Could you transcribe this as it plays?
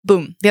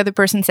boom, the other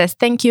person says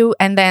thank you,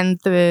 and then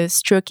the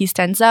strokey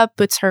stands up,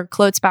 puts her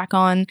clothes back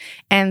on,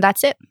 and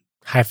that's it.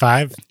 High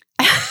five?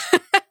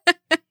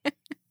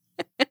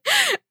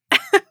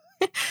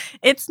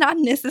 It's not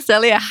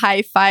necessarily a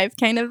high five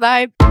kind of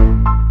vibe.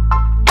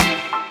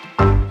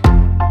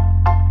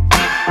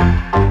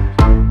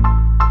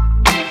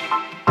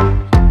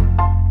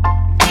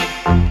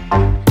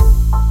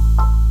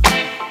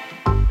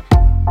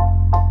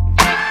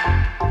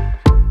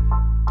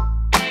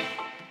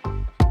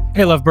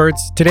 Hey,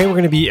 lovebirds. Today we're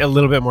going to be a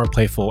little bit more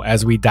playful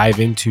as we dive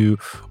into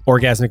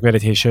orgasmic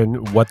meditation.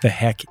 What the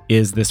heck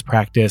is this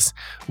practice?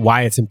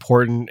 Why it's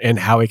important and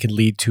how it can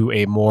lead to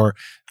a more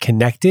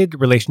connected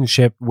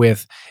relationship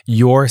with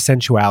your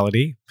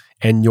sensuality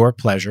and your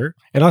pleasure,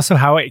 and also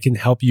how it can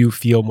help you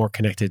feel more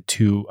connected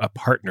to a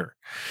partner.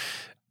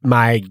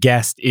 My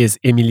guest is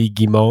Emilie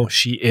Guimond.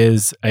 She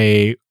is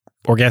a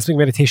orgasmic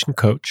meditation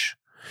coach.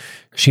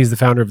 She's the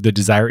founder of the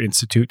Desire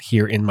Institute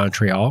here in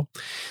Montreal,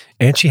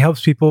 and she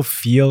helps people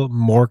feel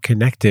more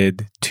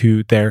connected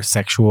to their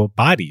sexual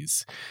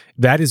bodies.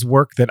 That is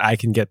work that I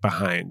can get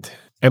behind.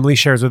 Emilie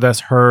shares with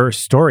us her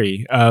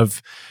story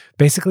of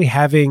basically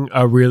having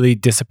a really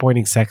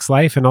disappointing sex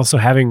life and also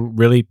having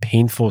really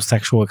painful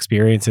sexual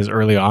experiences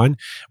early on,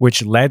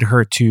 which led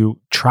her to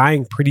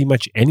trying pretty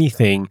much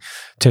anything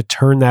to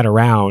turn that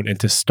around and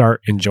to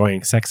start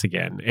enjoying sex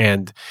again.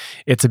 And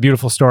it's a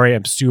beautiful story.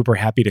 I'm super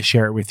happy to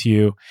share it with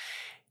you.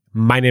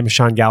 My name is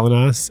Sean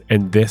Galanos,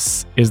 and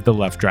this is The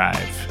Love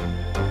Drive.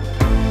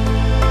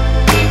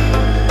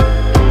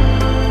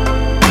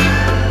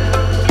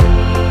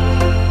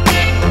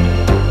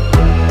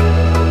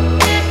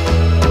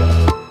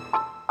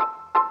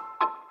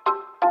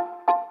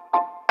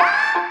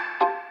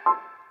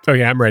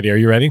 Okay, I'm ready. Are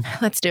you ready?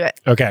 Let's do it.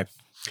 Okay.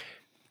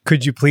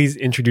 Could you please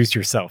introduce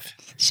yourself?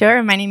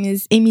 Sure. My name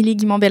is Emilie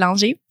Guimond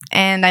Bélanger,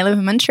 and I live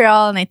in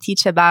Montreal, and I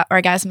teach about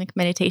orgasmic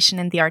meditation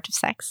and the art of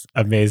sex.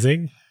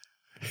 Amazing.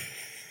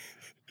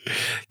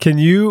 Can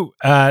you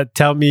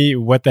tell me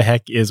what the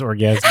heck is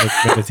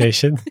orgasmic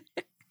meditation?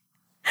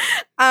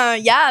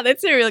 Yeah,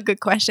 that's a really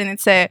good question.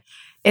 It's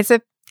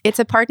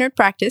a partnered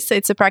practice. So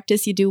it's a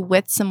practice you do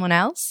with someone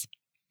else.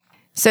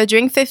 So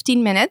during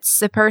 15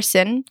 minutes, a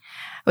person,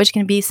 which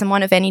can be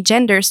someone of any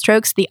gender,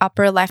 strokes the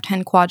upper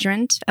left-hand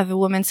quadrant of a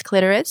woman's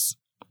clitoris.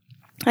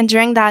 And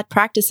during that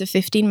practice of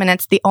 15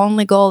 minutes, the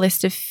only goal is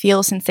to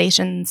feel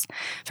sensations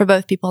for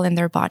both people in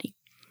their body.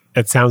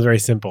 It sounds very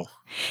simple.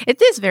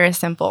 It is very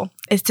simple.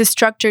 It's a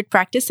structured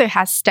practice, so it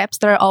has steps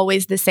that are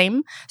always the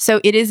same.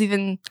 So it is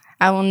even,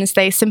 I want to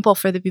say, simple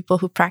for the people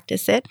who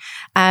practice it.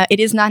 It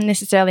is not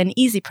necessarily an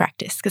easy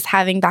practice because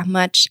having that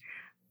much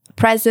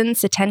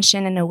presence,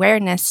 attention, and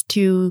awareness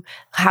to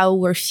how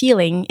we're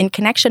feeling in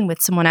connection with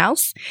someone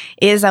else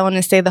is, I want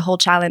to say, the whole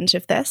challenge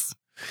of this.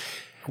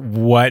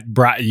 What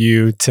brought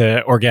you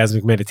to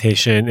orgasmic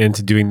meditation and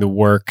to doing the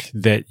work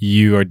that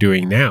you are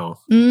doing now?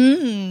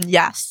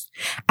 Yes.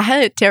 I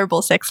had a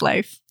terrible sex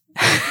life.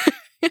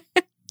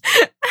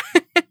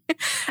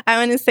 I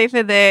want to say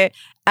for the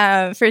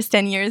first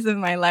 10 years of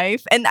my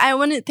life. And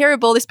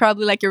terrible is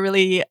probably like a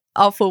really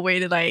awful way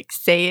to like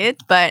say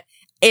it, but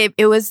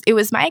it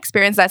was my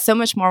experience that so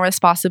much more was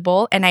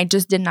possible, and I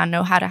just did not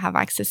know how to have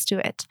access to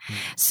it.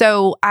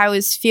 So I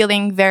was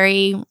feeling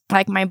very,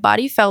 like my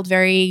body felt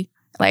very,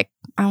 like,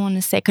 I want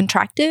to say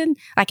contracted.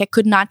 Like I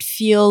could not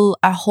feel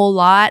a whole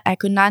lot. I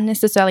could not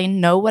necessarily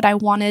know what I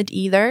wanted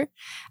either.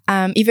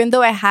 Even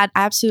though I had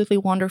absolutely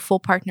wonderful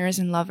partners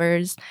and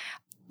lovers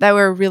that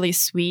were really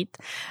sweet.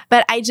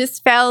 But I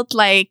just felt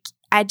like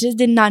I just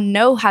did not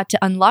know how to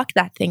unlock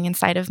that thing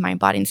inside of my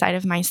body, inside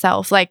of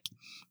myself. Like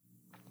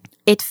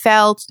it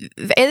felt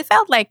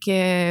like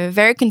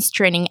very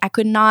constraining. I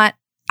could not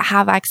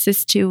have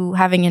access to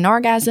having an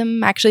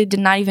orgasm. I actually did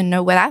not even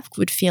know what that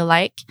would feel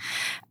like.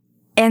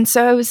 And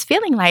so I was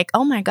feeling like,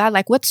 oh my God,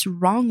 like what's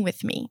wrong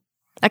with me?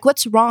 Like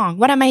what's wrong?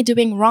 What am I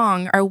doing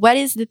wrong? Or what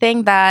is the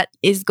thing that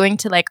is going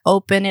to like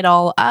open it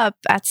all up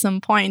at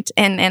some point?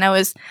 And I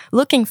was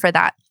looking for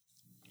that.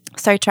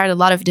 So I tried a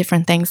lot of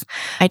different things.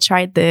 I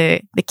tried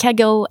the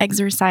Kegel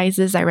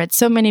exercises. I read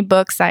so many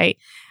books. I,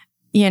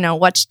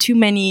 watched too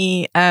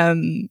many,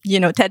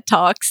 TED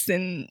Talks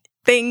and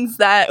things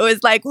that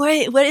was like,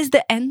 what is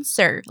the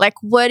answer? Like,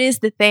 what is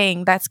the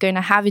thing that's going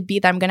to have it be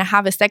that I'm going to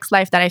have a sex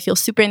life that I feel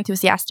super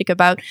enthusiastic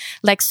about?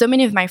 Like so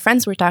many of my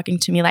friends were talking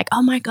to me like,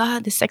 oh my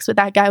God, the sex with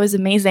that guy was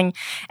amazing.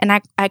 And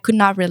I could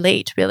not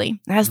relate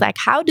really. I was like,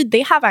 how did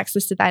they have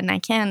access to that and I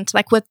can't?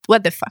 Like, what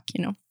the fuck,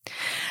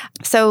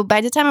 So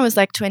by the time I was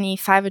like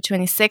 25 or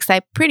 26,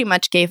 I pretty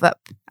much gave up.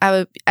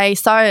 I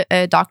saw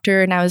a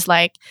doctor and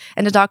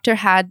the doctor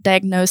had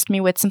diagnosed me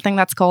with something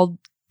that's called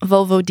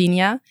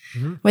vulvodynia,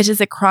 which is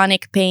a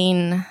chronic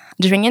pain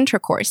during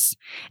intercourse.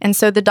 And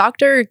so the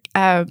doctor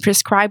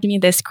prescribed me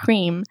this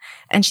cream,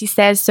 and she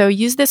says, so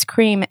use this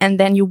cream and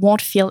then you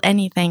won't feel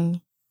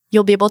anything.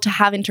 You'll be able to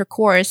have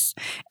intercourse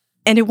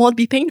and it won't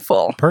be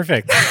painful.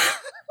 Perfect.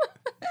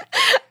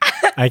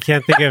 I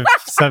can't think of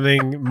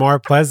something more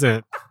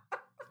pleasant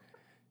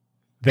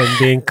than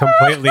being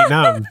completely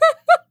numb.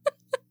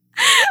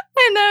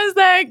 And I was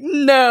like,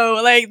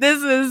 no, like,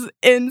 this is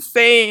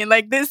insane.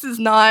 Like, this is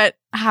not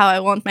how I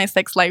want my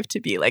sex life to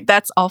be. Like,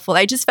 that's awful.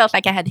 I just felt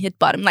like I had hit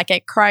bottom. Like, I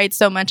cried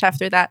so much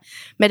after that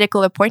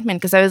medical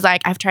appointment because I was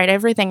like, I've tried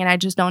everything and I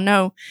just don't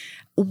know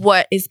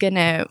what is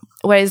gonna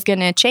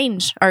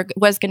change or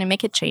what's gonna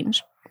make it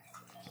change.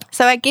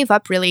 So I gave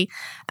up really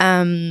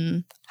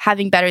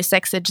having better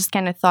sex. I just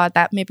kind of thought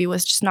that maybe it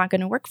was just not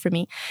going to work for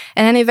me.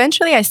 And then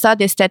eventually I saw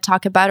this TED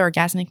Talk about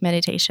orgasmic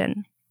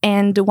meditation.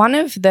 And one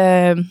of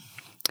the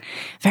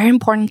very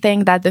important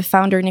thing that the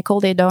founder,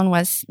 Nicole Daedone,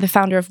 was the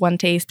founder of One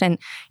Taste. And,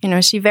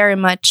 she very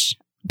much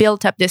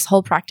built up this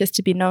whole practice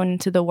to be known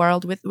to the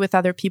world with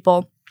other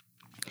people.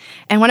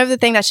 And one of the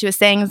things that she was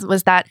saying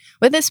was that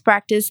with this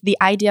practice, the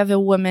idea of a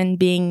woman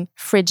being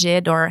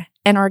frigid or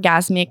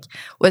anorgasmic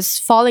was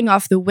falling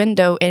off the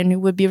window, and it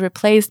would be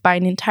replaced by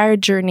an entire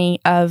journey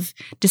of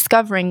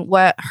discovering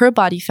what her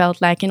body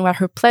felt like and what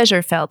her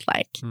pleasure felt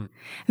like. And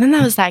then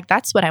I was like,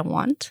 that's what I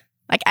want.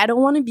 Like, I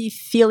don't want to be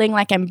feeling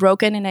like I'm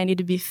broken and I need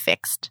to be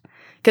fixed,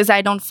 because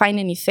I don't find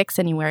any fix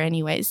anywhere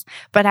anyways.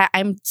 But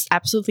I'm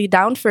absolutely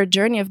down for a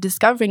journey of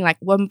discovering, like,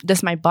 what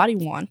does my body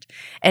want?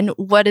 And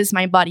what does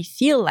my body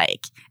feel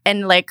like?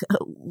 And, like,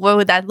 what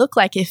would that look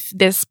like if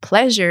this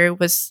pleasure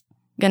was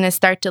going to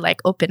start to, like,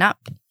 open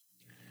up?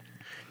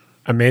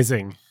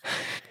 Amazing.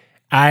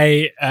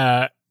 I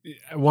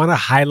want to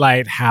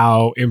highlight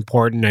how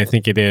important I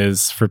think it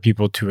is for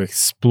people to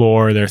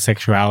explore their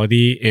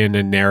sexuality in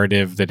a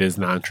narrative that is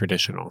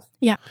non-traditional.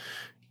 Yeah.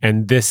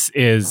 And this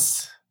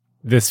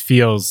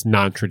feels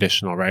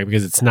non-traditional, right?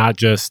 Because it's not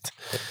just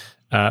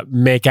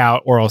make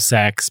out, oral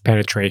sex,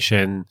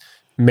 penetration,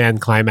 man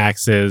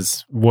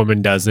climaxes,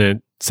 woman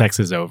doesn't, sex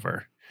is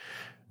over.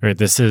 Right?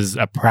 This is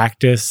a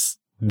practice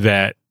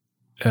that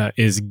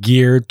is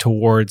geared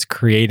towards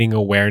creating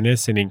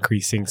awareness and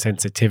increasing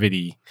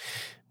sensitivity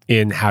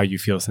in how you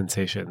feel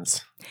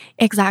sensations.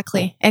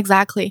 Exactly.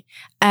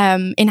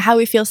 In how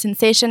we feel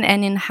sensation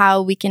and in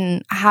how we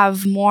can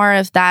have more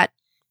of that,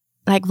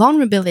 like,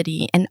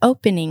 vulnerability and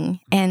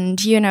opening. And,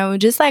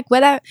 just like what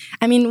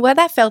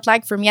that felt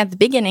like for me at the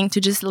beginning, to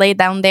just lay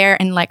down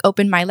there and, like,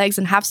 open my legs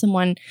and have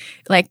someone,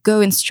 like, go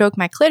and stroke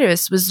my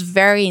clitoris was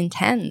very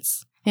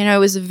intense. It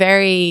was a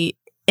very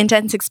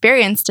intense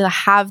experience to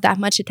have that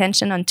much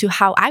attention onto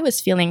how I was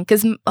feeling,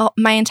 because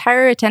my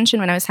entire attention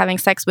when I was having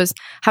sex was,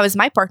 how is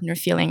my partner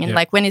feeling, and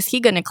like, when is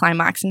he going to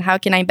climax, and how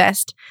can I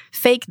best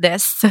fake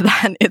this so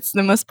that it's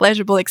the most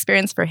pleasurable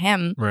experience for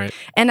him. Right.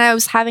 And I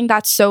was having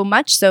that so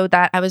much so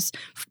that I was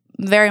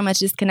very much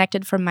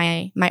disconnected from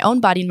my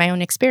own body and my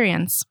own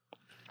experience.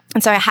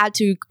 And so I had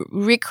to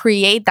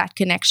recreate that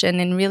connection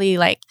and really,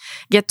 like,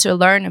 get to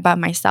learn about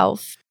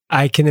myself.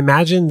 I can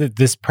imagine that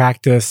this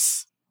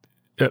practice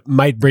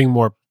might bring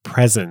more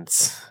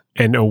presence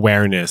and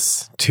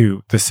awareness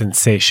to the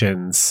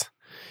sensations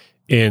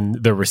in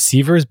the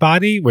receiver's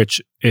body, which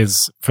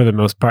is, for the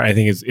most part, I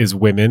think is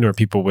women or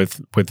people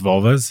with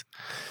vulvas,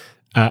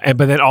 but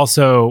then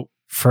also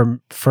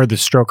for the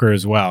stroker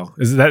as well.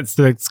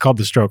 It's called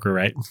the stroker,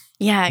 right?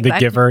 Yeah, exactly. The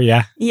giver,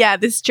 yeah. Yeah,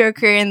 the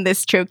stroker and the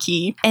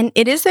strokee. And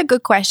it is a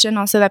good question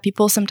also that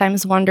people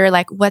sometimes wonder,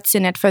 like, what's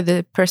in it for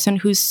the person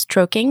who's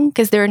stroking?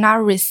 Because they're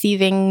not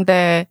receiving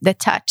the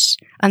touch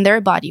on their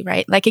body,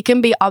 right? Like, it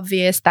can be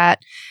obvious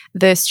that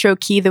the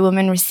strokee, the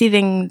woman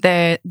receiving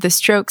the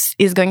strokes,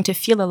 is going to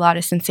feel a lot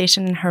of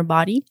sensation in her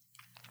body.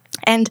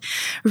 And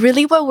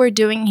really what we're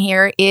doing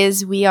here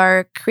is we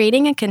are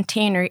creating a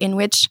container in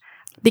which,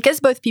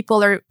 because both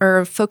people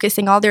are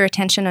focusing all their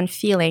attention on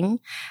feeling,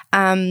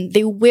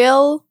 they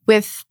will,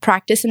 with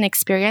practice and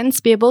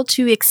experience, be able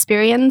to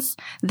experience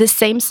the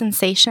same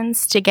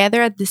sensations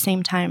together at the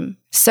same time.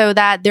 So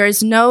that there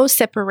is no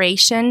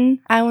separation,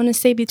 I want to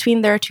say,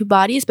 between their two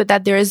bodies, but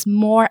that there is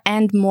more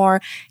and more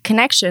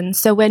connection.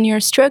 So when you're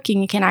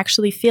stroking, you can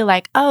actually feel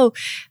like, oh,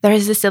 there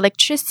is this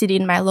electricity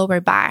in my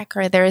lower back,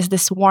 or there is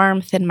this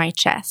warmth in my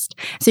chest.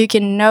 So you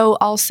can know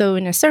also,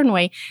 in a certain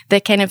way, the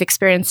kind of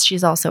experience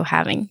she's also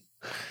having.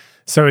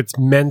 So it's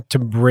meant to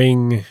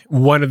bring,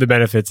 one of the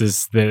benefits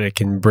is that it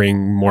can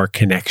bring more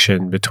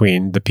connection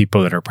between the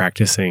people that are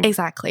practicing.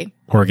 Exactly.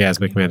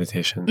 Orgasmic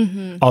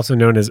meditation, also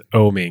known as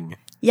oming.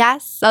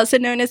 Yes, also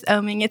known as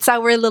oming. It's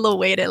our little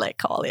way to, like,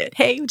 call it,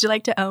 hey, would you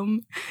like to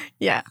om?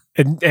 Yeah.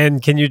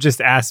 And can you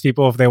just ask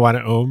people if they want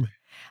to om?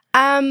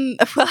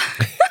 Well,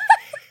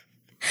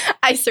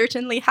 I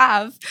certainly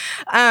have.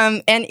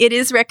 And it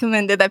is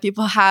recommended that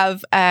people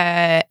have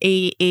I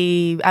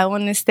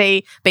want to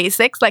say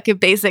basics, like a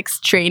basics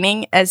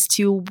training as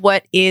to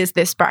what is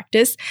this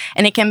practice.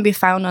 And it can be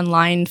found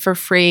online for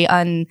free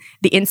on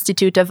the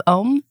Institute of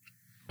Om.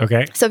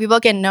 Okay. So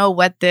people can know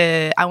what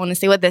the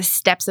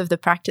steps of the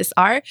practice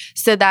are,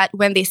 so that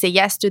when they say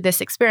yes to this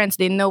experience,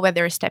 they know what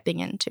they're stepping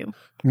into.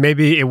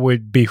 Maybe it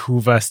would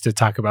behoove us to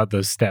talk about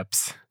those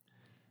steps.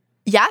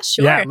 Yeah,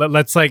 sure. Yeah,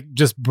 let's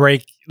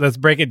break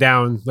it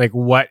down. Like,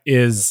 what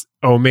is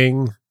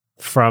oming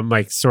from,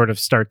 like, sort of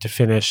start to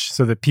finish,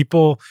 so that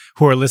people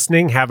who are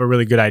listening have a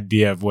really good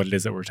idea of what it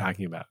is that we're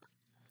talking about.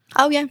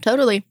 Oh yeah,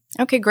 totally.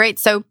 Okay, great.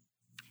 So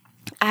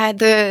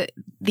The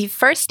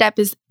first step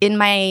is, in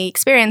my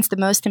experience, the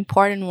most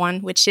important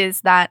one, which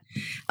is that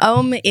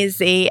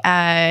is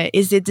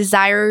a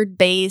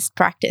desire-based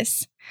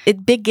practice.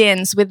 It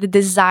begins with the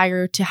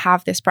desire to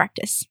have this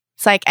practice.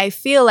 It's like, I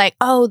feel like,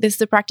 oh, this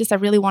is a practice I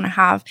really want to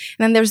have.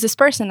 And then there's this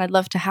person I'd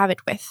love to have it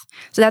with.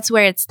 So that's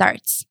where it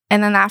starts.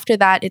 And then after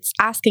that, it's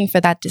asking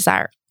for that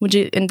desire.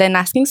 And then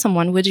asking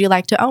someone, would you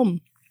like to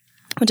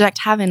Would you like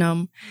to have an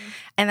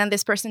And then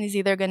this person is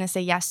either going to say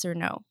yes or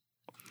no.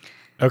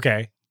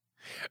 Okay.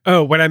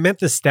 Oh, when I meant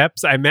the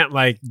steps, I meant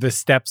like the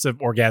steps of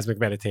orgasmic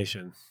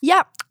meditation.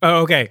 Yeah.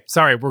 Oh, okay.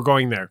 Sorry, we're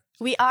going there.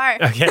 We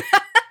are. Okay.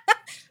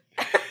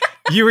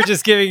 You were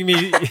just giving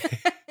me...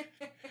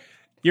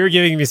 You were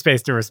giving me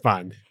space to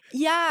respond.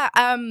 Yeah.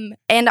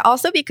 And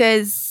also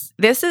because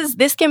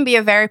this can be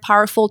a very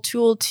powerful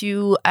tool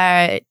to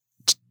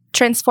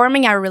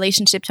transforming our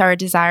relationship to our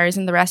desires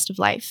in the rest of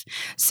life.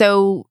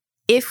 So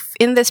if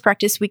in this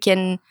practice we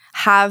can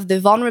have the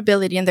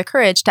vulnerability and the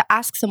courage to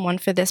ask someone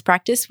for this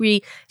practice,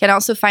 we can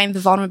also find the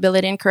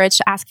vulnerability and courage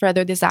to ask for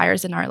other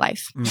desires in our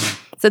life.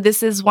 So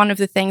this is one of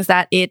the things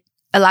that it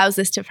allows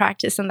us to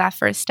practice in that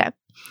first step.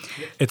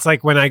 It's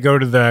like when I go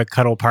to the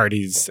cuddle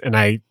parties and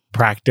I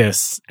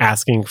practice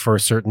asking for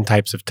certain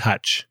types of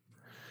touch.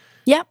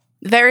 Yeah,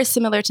 very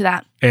similar to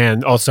that.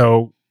 And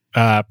also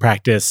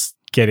practice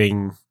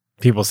getting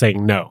people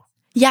saying no.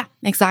 Yeah,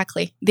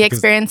 exactly. The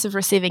experience of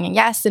receiving a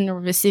yes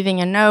and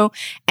receiving a no,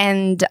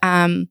 and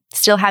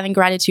still having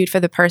gratitude for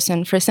the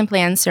person for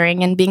simply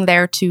answering and being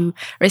there to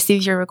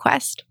receive your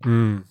request.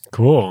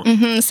 Cool.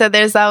 So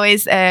there's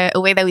always a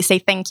way that we say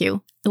thank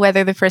you,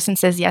 whether the person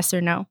says yes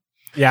or no.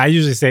 Yeah, I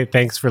usually say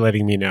thanks for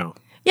letting me know.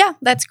 Yeah,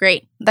 that's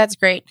great. That's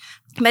great.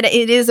 But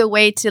it is a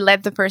way to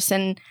let the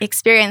person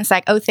experience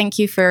like, oh, thank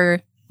you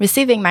for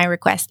receiving my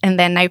request. And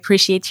then I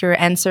appreciate your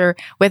answer,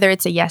 whether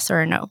it's a yes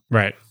or a no.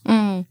 Right.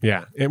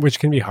 Yeah. Which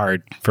can be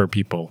hard for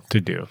people to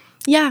do.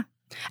 Yeah.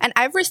 And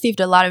I've received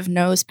a lot of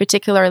no's,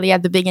 particularly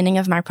at the beginning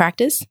of my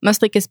practice,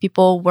 mostly because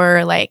people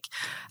were like,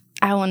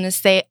 I want to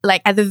say,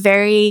 like at the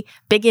very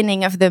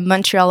beginning of the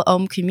Montreal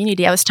Om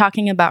community, I was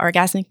talking about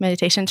orgasmic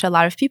meditation to a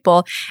lot of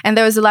people. And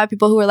there was a lot of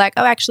people who were like,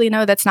 oh, actually,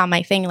 no, that's not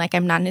my thing. Like,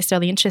 I'm not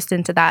necessarily interested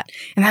into that.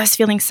 And I was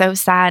feeling so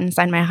sad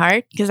inside my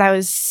heart because I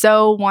was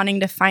so wanting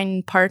to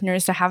find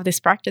partners to have this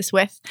practice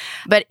with.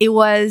 But it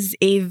was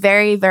a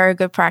very, very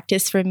good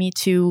practice for me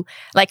to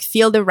like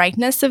feel the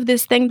rightness of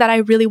this thing that I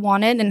really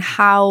wanted and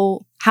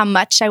how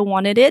much I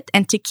wanted it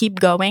and to keep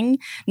going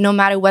no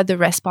matter what the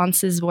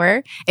responses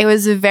were. It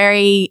was a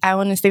very, I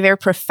want to say, very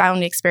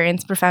profound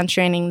experience, profound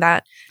training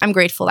that I'm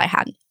grateful I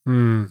had.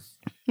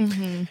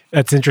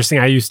 That's interesting.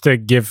 I used to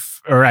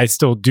give, or I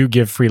still do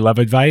give free love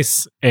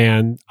advice.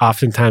 And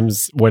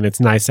oftentimes when it's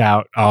nice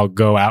out, I'll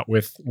go out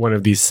with one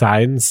of these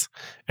signs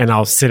and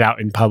I'll sit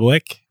out in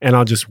public and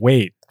I'll just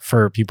wait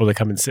for people to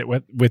come and sit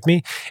with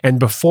me. And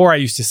before I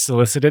used to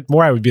solicit it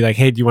more, I would be like,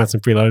 hey, do you want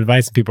some free love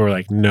advice? And people were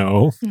like,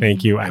 no,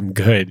 thank you. I'm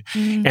good.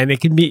 And it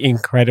can be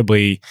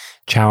incredibly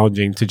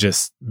challenging to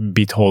just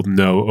be told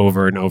no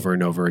over and over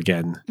and over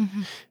again.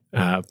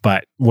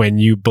 But when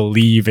you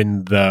believe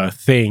in the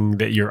thing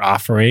that you're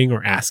offering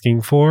or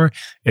asking for,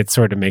 it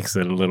sort of makes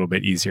it a little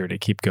bit easier to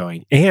keep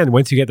going. And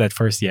once you get that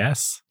first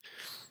yes,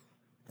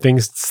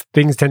 things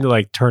tend to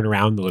like turn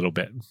around a little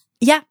bit.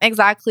 Yeah,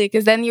 exactly.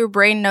 Because then your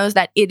brain knows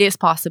that it is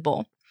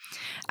possible.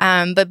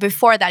 But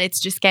before that, it's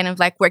just kind of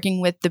like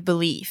working with the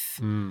belief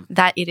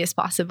that it is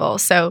possible.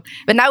 So,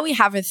 but now we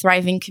have a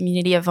thriving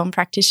community of Om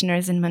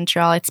practitioners in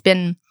Montreal. It's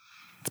been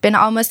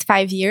almost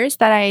 5 years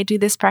that I do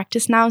this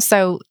practice now.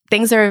 So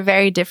things are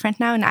very different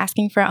now. And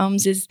asking for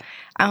Oms is,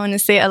 I want to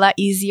say, a lot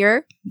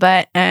easier.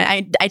 But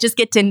I just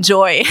get to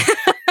enjoy.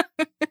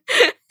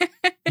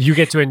 You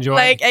get to enjoy.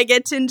 Like, I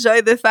get to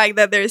enjoy the fact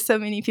that there's so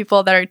many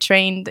people that are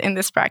trained in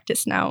this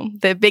practice now.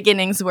 The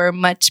beginnings were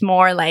much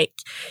more like,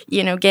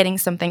 getting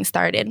something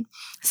started.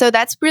 So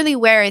that's really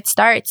where it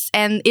starts.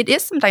 And it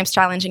is sometimes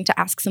challenging to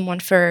ask someone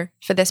for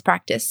this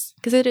practice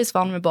because it is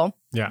vulnerable.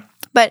 Yeah.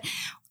 But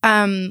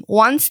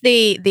once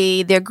they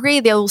agree,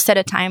 they'll set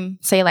a time,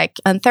 say like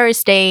on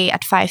Thursday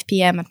at 5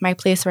 p.m. at my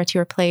place or at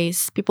your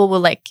place. People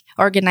will like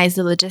organize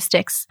the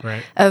logistics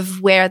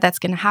of where that's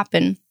going to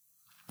happen.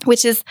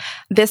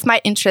 This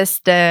might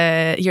interest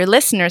your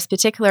listeners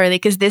particularly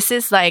because this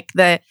is like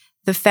the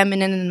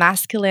feminine and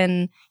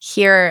masculine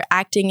here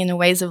acting in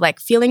ways of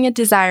like feeling a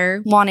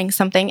desire, wanting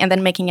something, and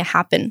then making it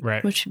happen,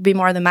 which would be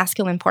more the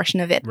masculine portion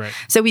of it.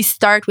 So we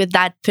start with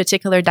that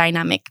particular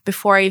dynamic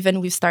before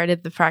even we've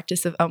started the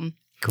practice of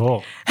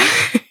Cool.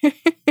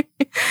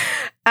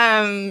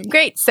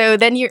 Great. So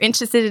then you're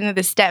interested in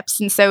the steps.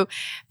 And so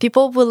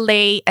people will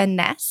lay a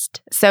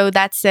nest. So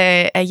that's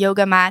a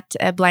yoga mat,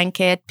 a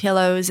blanket,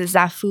 pillows, a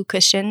zafu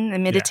cushion, a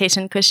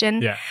meditation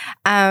cushion. Yeah.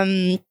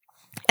 And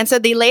so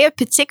they lay a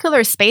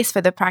particular space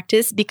for the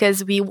practice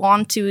because we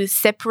want to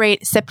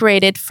separate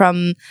it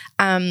from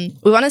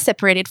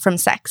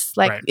sex.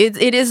 Like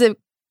it is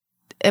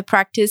a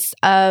practice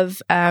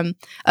of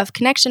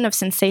connection, of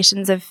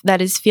sensations, of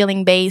that is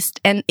feeling based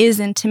and is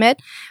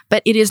intimate,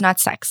 but it is not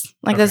sex.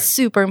 Like that's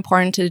super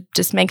important to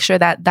just make sure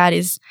that that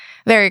is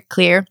very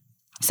clear.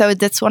 So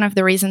that's one of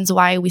the reasons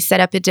why we set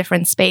up a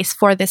different space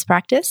for this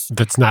practice.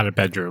 That's not a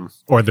bedroom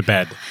or the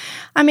bed.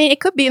 I mean,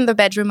 it could be in the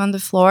bedroom on the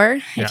floor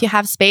if you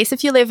have space.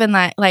 If you live in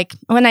like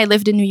when I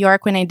lived in New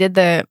York, when I did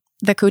the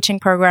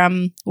coaching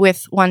program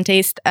with One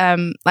Taste,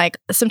 like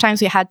sometimes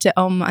we had to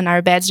on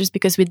our beds just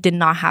because we did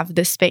not have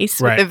the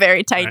space with the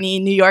very tiny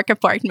New York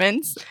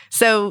apartments.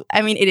 So,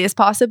 I mean, it is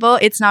possible.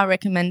 It's not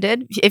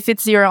recommended. If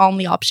it's your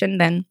only option,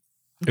 then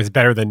it's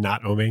better than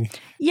not oming.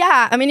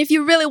 Yeah. I mean, if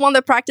you really want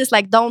to practice,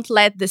 like don't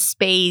let the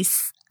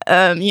space,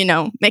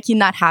 make you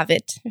not have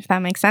it, if that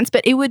makes sense.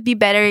 But it would be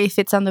better if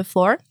it's on the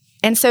floor.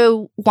 And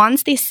so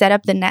once they set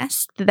up the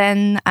nest,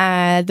 then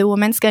the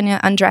woman's going to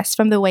undress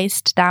from the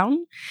waist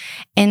down.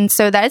 And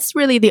so that's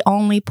really the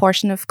only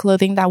portion of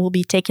clothing that will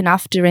be taken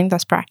off during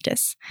this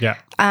practice. Yeah.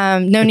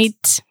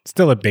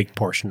 Still a big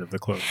portion of the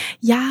clothing.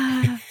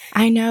 Yeah,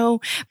 I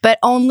know. But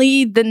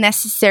only the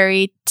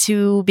necessary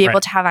to be able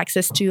to have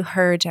access to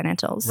her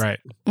genitals. Right.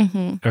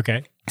 Mm-hmm.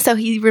 Okay. So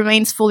he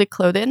remains fully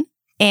clothed.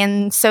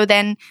 And so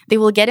then they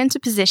will get into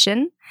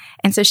position.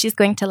 And so she's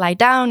going to lie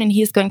down and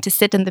he's going to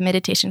sit on the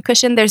meditation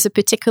cushion. There's a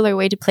particular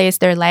way to place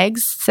their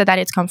legs so that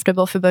it's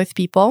comfortable for both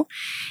people.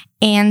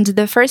 And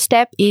the first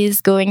step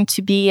is going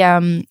to be a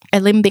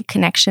limbic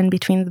connection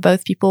between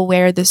both people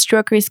where the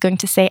stroker is going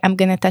to say, I'm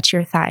going to touch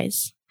your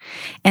thighs.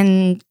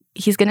 And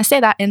he's going to say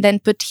that and then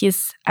put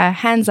his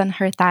hands on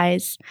her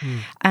thighs.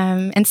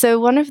 And so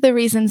one of the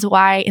reasons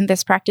why in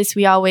this practice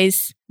we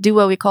always do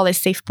what we call a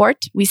safe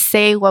port, we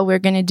say what we're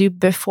going to do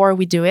before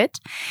we do it,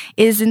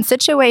 is in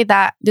such a way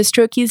that the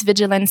strokey's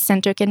vigilance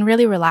center can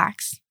really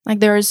relax. Like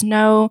there is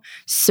no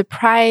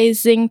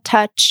surprising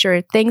touch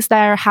or things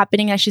that are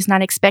happening that she's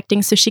not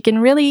expecting. So she can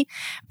really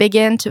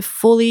begin to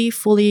fully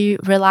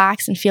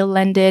relax and feel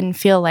landed and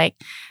feel like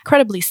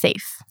incredibly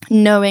safe,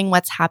 knowing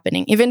what's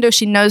happening. Even though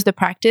she knows the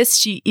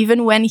practice,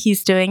 even when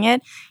he's doing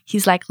it,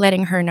 he's like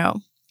letting her know.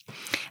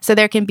 So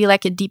there can be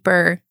like a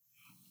deeper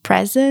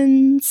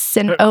presence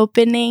and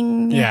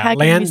opening. Yeah, how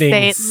can you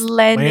say it?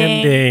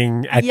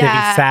 Landing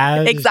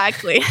atterrissage.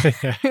 Exactly.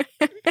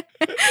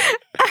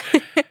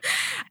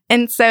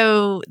 And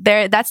so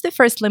that's the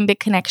first limbic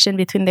connection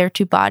between their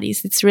two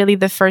bodies. It's really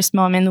the first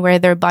moment where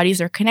their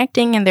bodies are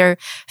connecting and they're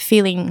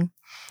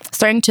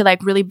starting to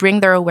like really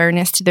bring their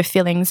awareness to the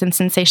feelings and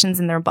sensations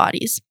in their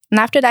bodies. And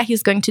after that,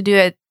 he's going to do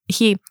it.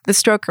 The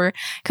stroker,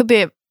 could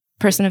be a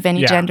person of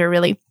any gender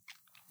really.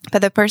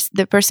 But the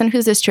person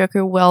who's the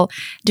stroker will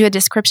do a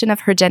description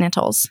of her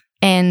genitals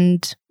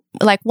and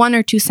like 1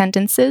 or 2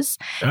 sentences.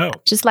 Oh.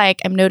 Just like,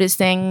 I'm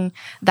noticing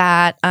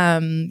that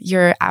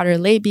your outer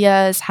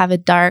labias have a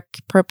dark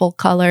purple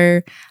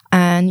color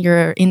and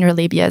your inner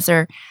labias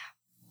are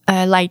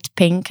light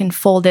pink and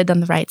folded on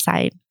the right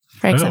side,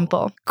 for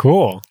example.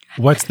 Cool.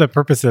 What's the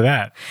purpose of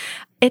that?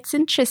 It's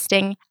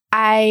interesting.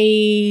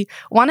 I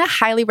want to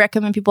highly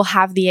recommend people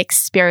have the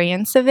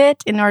experience of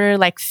it in order to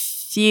like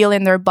feel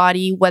in their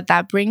body what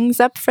that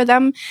brings up for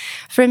them.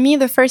 For me,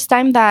 the first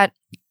time that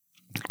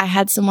I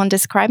had someone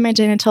describe my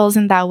genitals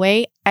in that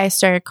way, I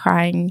started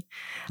crying.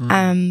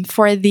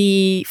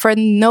 For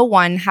no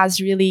one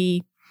has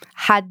really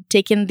had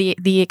taken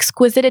the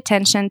exquisite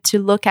attention to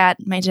look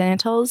at my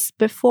genitals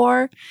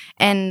before.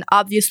 And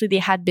obviously they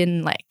had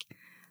been like,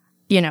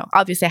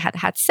 obviously I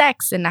had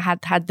sex and I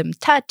had them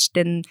touched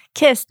and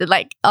kissed and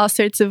like all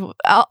sorts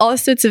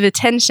of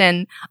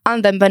attention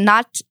on them, but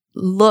not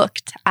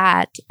looked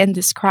at and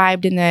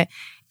described in a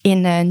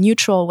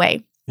neutral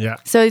way. Yeah.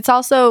 So it's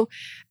also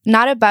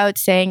not about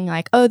saying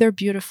like, oh, they're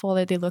beautiful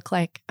or they look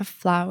like a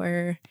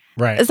flower.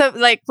 Right. So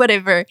like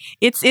whatever.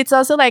 It's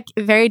also like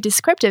very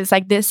descriptive. It's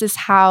like, this is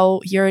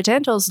how your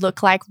genitals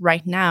look like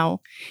right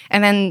now.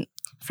 And then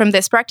from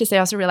this practice, I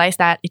also realized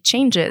that it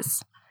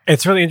changes.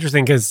 It's really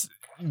interesting because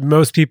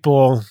most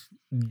people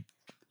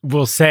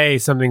will say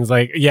something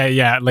like,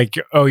 yeah, like,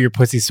 oh, your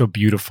pussy's so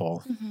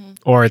beautiful,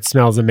 or it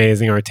smells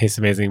amazing, or it tastes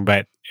amazing,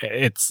 but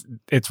it's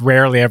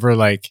rarely ever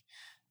like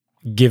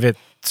give it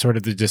sort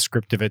of the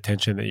descriptive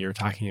attention that you're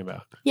talking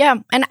about. Yeah,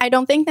 and I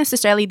don't think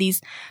necessarily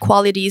these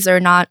qualities are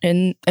not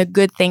a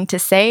good thing to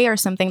say or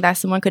something that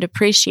someone could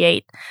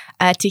appreciate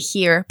to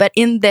hear. But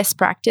in this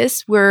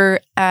practice, we're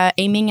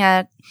aiming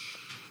at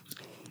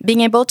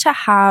being able to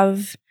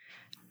have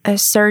a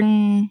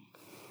certain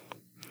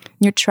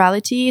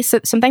neutrality, so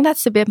something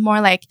that's a bit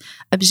more like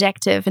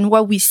objective in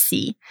what we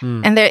see.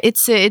 And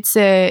it's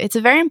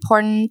a very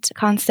important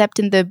concept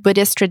in the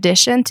Buddhist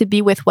tradition to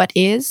be with what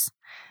is.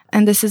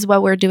 And this is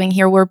what we're doing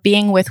here. We're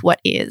being with what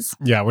is.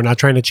 Yeah, we're not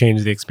trying to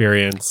change the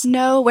experience.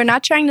 No, we're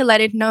not trying to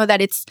let it know that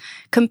it's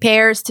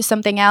compares to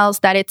something else,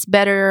 that it's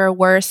better or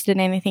worse than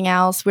anything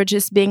else. We're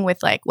just being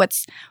with like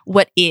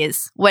what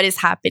is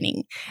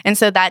happening. And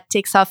so that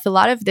takes off a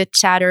lot of the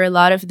chatter, a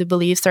lot of the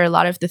beliefs, or a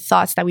lot of the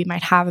thoughts that we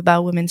might have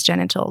about women's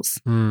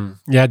genitals.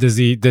 Yeah, does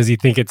he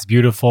think it's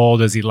beautiful?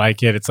 Does he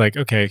like it? It's like,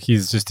 okay,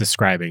 he's just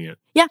describing it.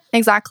 Yeah,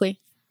 exactly.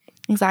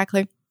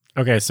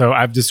 Okay, so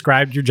I've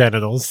described your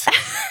genitals.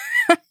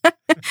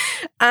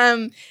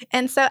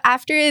 And so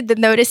after the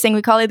noticing,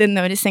 we call it the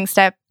noticing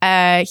step,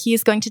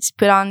 he's going to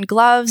put on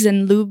gloves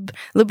and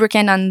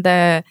lubricant on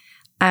the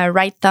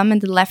right thumb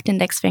and the left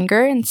index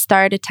finger and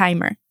start a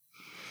timer.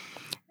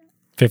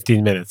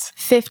 15 minutes.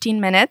 15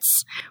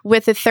 minutes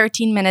with a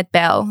 13-minute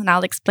bell, and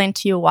I'll explain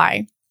to you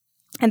why.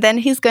 And then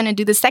he's going to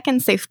do the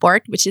second safe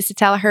part, which is to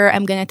tell her,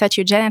 I'm going to touch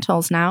your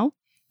genitals now,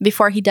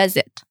 before he does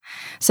it,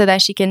 so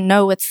that she can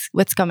know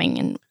what's coming.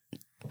 And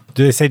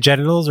do they say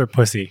genitals or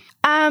pussy?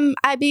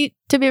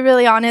 To be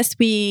really honest,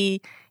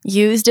 we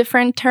use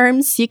different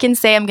terms. You can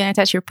say, I'm going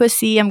to touch your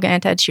pussy, I'm going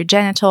to touch your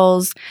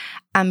genitals,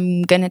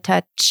 I'm going to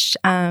touch,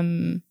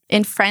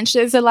 in French,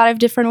 there's a lot of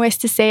different ways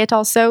to say it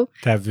also.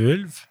 Ta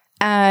vulve?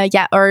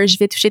 Yeah, or je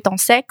vais toucher ton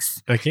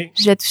sexe. Okay.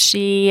 Je vais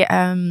toucher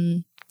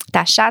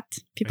ta chatte.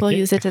 People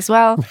use it as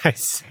well.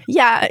 Nice.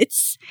 Yeah,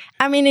 it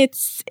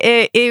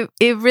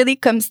really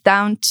comes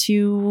down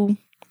to,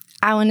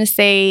 I want to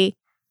say,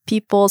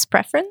 people's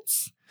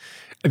preference.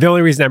 The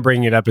only reason I'm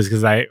bringing it up is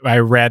because I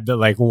read that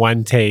like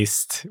One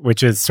Taste,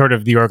 which is sort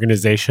of the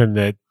organization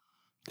that,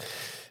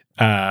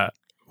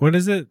 what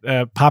is it?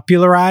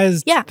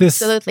 Popularized? Yeah, this,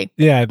 absolutely.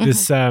 Yeah,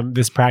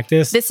 this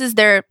practice. This is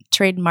their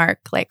trademark.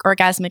 Like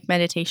orgasmic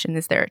meditation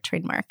is their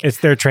trademark. It's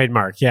their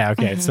trademark. Yeah.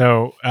 Okay.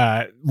 So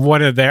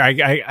one of their,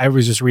 I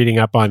was just reading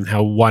up on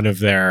how one of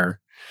their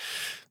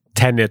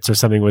tenets or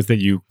something was that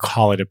you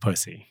call it a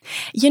pussy.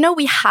 You know,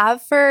 we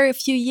have for a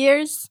few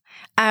years.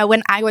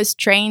 When I was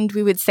trained,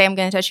 we would say, I'm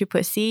going to touch your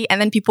pussy.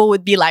 And then people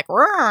would be like,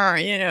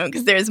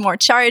 because there's more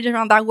charge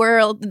around that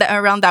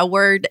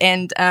word.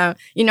 And, I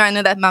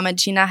know that Mama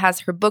Gina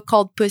has her book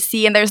called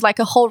Pussy. And there's like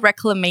a whole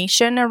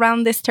reclamation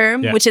around this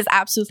term, which is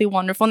absolutely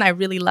wonderful and I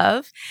really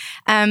love.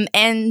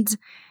 And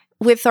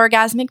with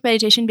orgasmic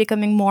meditation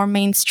becoming more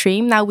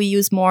mainstream, now we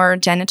use more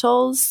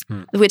genitals,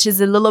 which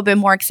is a little bit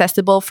more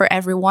accessible for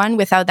everyone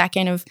without that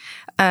kind of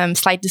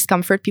slight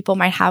discomfort people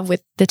might have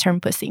with the term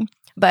pussy.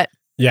 But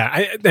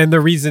yeah, and the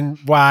reason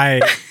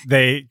why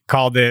they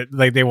called it,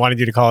 like they wanted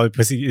you to call it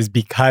pussy, is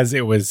because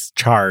it was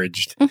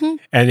charged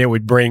and it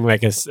would bring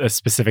like a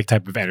specific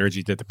type of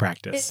energy to the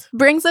practice. It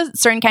brings a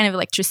certain kind of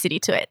electricity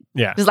to it.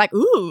 Yeah. It's like,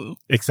 ooh.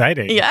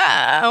 Exciting.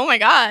 Yeah. Oh my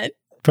God.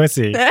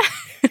 Pussy.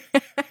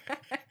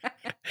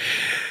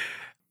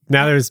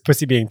 Now there's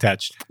pussy being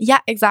touched. Yeah,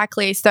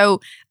 exactly. So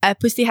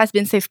pussy has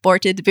been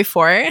safe-ported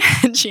before,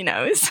 and she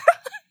knows.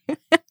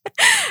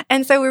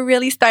 And so we're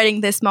really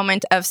starting this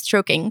moment of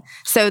stroking.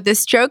 So the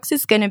strokes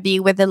is going to be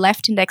with the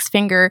left index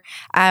finger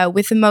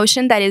with a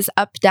motion that is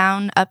up,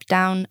 down, up,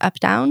 down, up,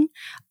 down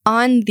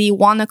on the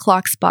 1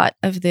 o'clock spot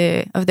of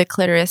the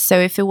clitoris. So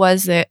if it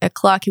was a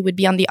clock, it would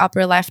be on the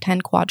upper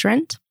left-hand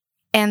quadrant.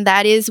 And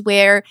that is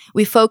where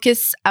we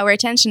focus our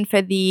attention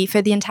for the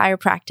entire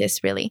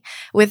practice, really.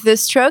 With the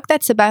stroke,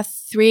 that's about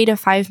 3 to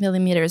 5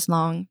 millimeters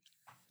long.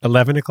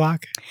 11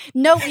 o'clock?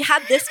 No, we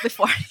had this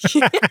before.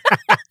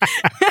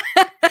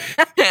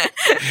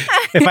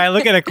 If I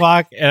look at a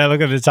clock and I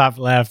look at the top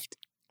left,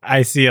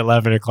 I see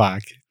 11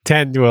 o'clock,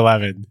 10 to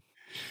 11.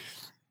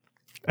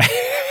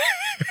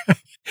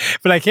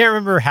 But I can't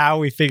remember how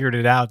we figured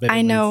it out.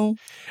 I know.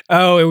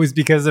 It was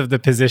because of the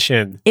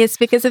position. It's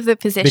because of the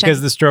position.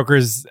 Because the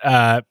stroker's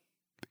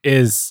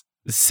is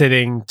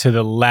sitting to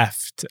the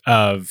left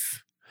of,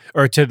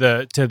 or to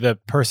the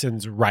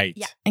person's right.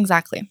 Yeah,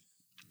 exactly.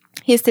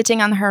 He's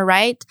sitting on her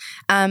right.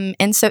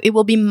 And so it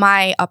will be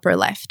my upper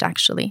left,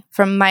 actually,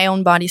 from my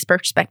own body's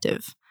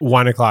perspective.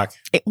 1 o'clock.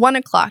 1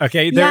 o'clock.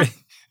 Okay. Yeah.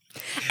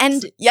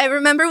 And I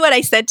remember what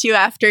I said to you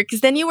after,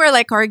 because then you were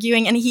like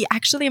arguing, and he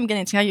actually, I'm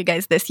going to tell you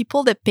guys this, he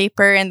pulled a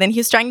paper and then he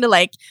was trying to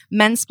like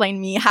mansplain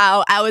me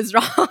how I was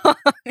wrong.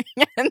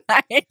 And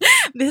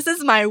this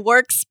is my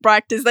works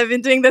practice. I've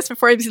been doing this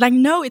before. He's like,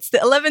 no, it's the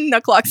 11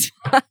 o'clock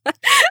spot.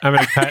 I'm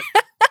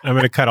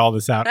going to cut all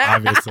this out,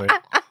 obviously.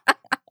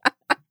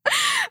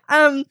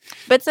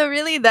 But so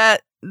really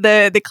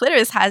the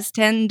clitoris has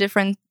 10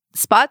 different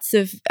spots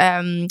of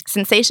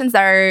sensations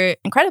that are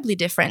incredibly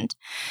different.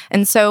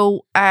 And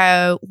so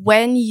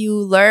when you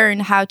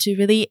learn how to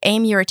really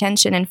aim your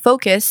attention and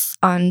focus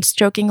on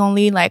stroking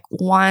only like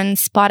one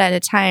spot at a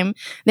time,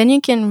 then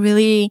you can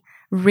really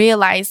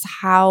realize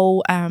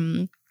how,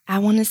 I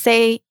want to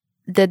say,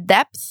 the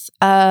depth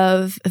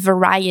of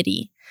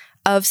variety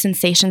of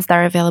sensations that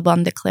are available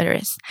on the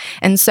clitoris.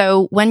 And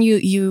so when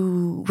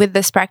you with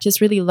this practice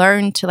really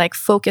learn to like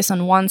focus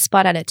on one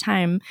spot at a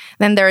time,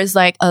 then there is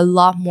like a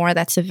lot more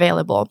that's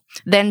available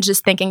than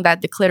just thinking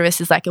that the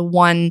clitoris is like a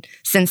one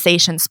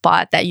sensation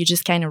spot that you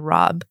just kind of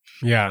rob.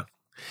 Yeah.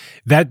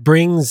 That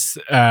brings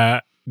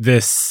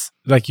this,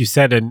 like you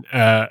said,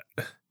 a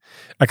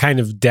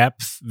kind of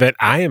depth that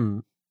I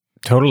am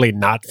totally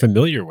not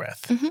familiar with.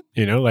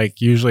 Mm-hmm.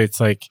 Like usually it's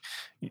like,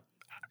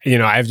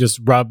 I've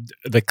just rubbed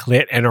the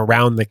clit and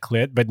around the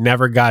clit, but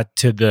never got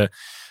to the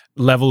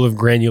level of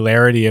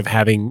granularity of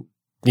having,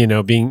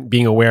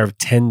 being aware of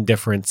 10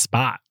 different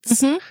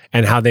spots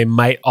and how they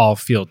might all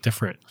feel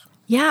different.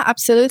 Yeah,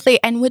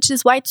 absolutely. And which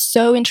is why it's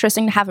so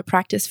interesting to have a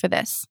practice for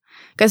this.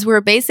 Because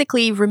we're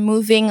basically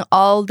removing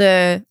all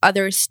the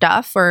other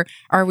stuff, or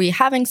are we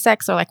having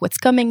sex, or like what's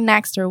coming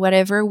next, or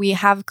whatever. We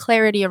have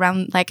clarity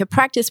around like a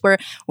practice where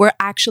we're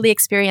actually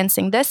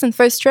experiencing this. And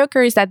for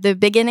strokers, at the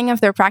beginning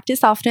of their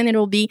practice, often it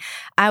will be,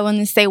 I want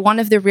to say, one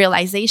of the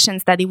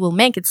realizations that it will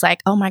make. It's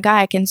like, oh my God,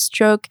 I can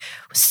stroke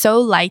so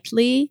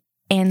lightly.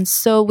 And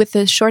so with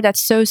the short,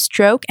 that's so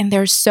stroke, and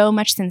there's so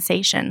much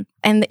sensation.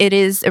 And it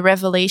is a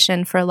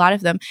revelation for a lot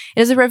of them.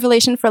 It is a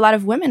revelation for a lot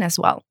of women as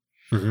well,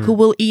 who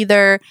will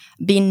either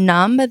be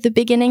numb at the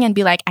beginning and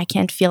be like, I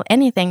can't feel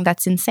anything,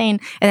 that's insane.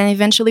 And then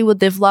eventually will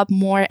develop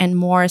more and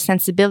more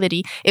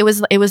sensibility. It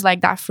was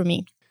like that for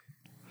me.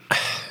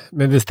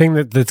 Man, this thing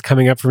that's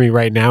coming up for me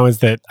right now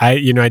is that I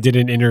did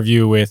an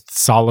interview with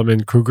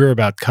Solomon Kruger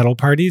about cuddle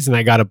parties, and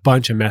I got a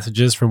bunch of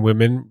messages from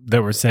women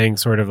that were saying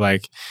sort of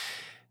like,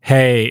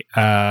 hey,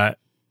 I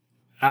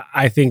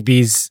think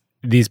these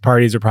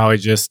parties are probably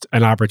just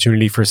an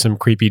opportunity for some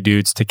creepy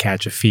dudes to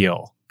catch a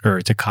feel or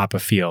to cop a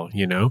feel,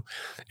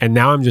 And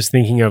now I'm just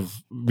thinking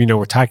of,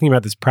 we're talking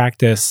about this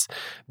practice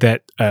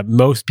that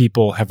most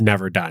people have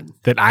never done,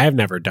 that I have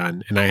never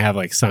done. And I have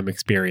like some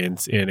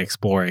experience in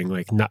exploring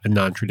like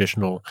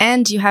non-traditional.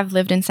 And you have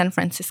lived in San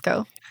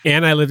Francisco.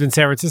 And I lived in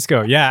San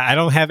Francisco. Yeah, I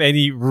don't have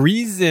any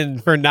reason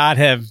for not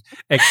have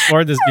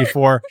explored this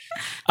before,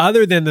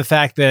 other than the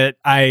fact that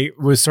I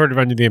was sort of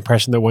under the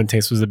impression that One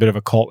Taste was a bit of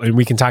a cult. And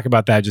we can talk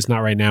about that, just not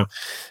right now.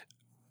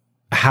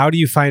 How do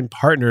you find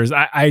partners?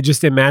 I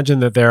just imagine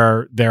that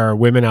there are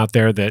women out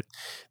there that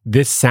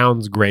this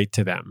sounds great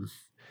to them,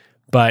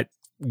 but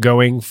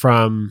going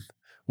from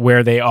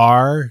where they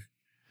are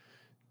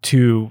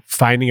to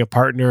finding a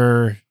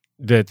partner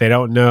that they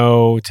don't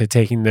know, to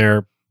taking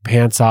their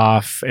pants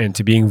off and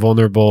to being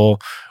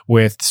vulnerable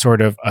with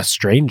sort of a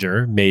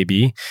stranger,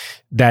 maybe,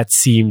 that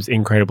seems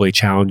incredibly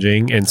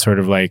challenging and sort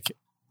of like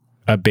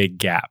a big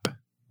gap.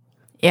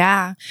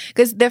 Yeah,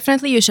 because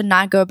definitely you should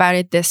not go about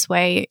it this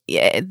way.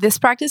 This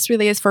practice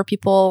really is for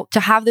people to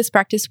have this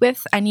practice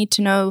with. I need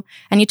to know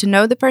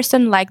the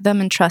person, like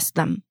them, and trust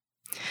them.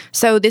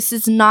 So this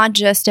is not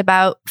just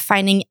about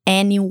finding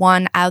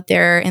anyone out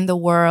there in the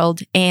world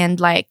and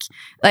like,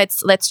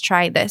 let's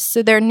try this.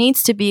 So there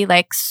needs to be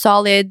like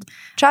solid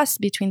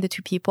trust between the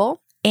two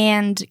people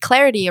and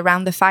clarity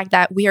around the fact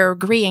that we are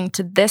agreeing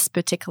to this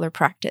particular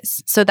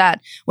practice, so that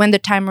when the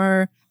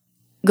timer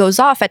goes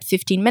off at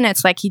 15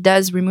 minutes, like he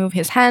does remove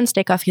his hands,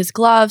 take off his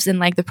gloves, and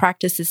like the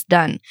practice is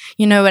done.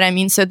 You know what I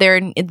mean? So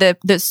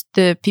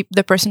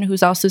the person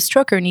who's also a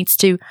stroker needs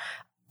to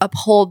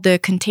uphold the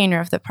container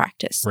of the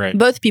practice. Right.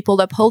 Both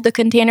people uphold the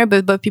container,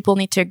 but both people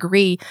need to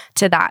agree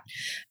to that.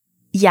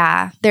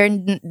 Yeah, there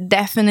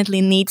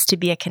definitely needs to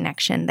be a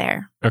connection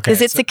there. Okay.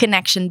 Because it's a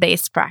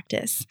connection-based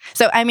practice.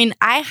 So, I mean,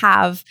 I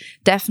have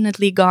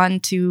definitely gone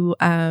to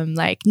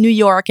like New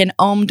York and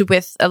homed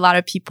with a lot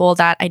of people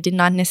that I did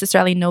not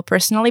necessarily know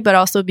personally, but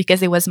also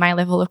because it was my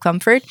level of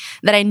comfort,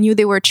 that I knew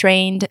they were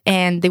trained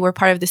and they were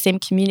part of the same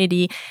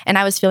community, and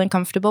I was feeling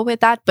comfortable with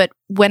that. But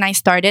when I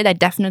started, I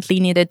definitely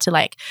needed to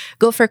like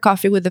go for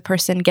coffee with the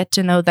person, get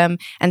to know them,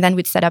 and then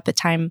we'd set up a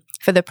time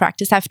for the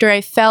practice after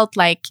I felt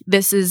like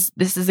this is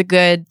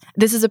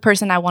a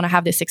person I want to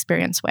have this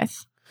experience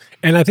with.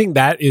 And I think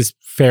that is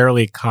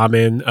fairly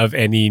common of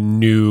any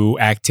new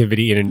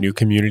activity in a new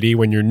community.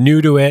 When you're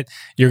new to it,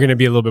 you're going to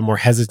be a little bit more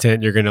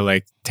hesitant. You're going to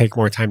like take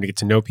more time to get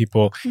to know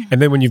people. Mm-hmm. And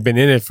then when you've been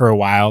in it for a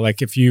while,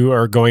 like if you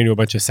are going to a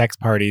bunch of sex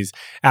parties,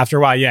 after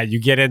a while, yeah,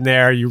 you get in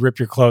there, you rip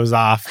your clothes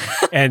off,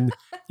 and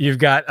you've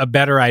got a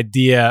better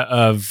idea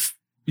of,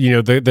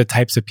 the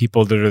types of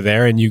people that are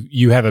there, and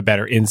you have a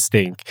better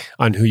instinct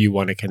on who you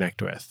want to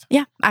connect with.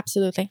 Yeah,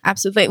 absolutely.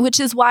 Absolutely.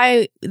 Which is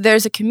why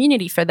there's a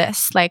community for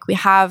this. Like we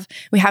have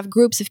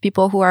groups of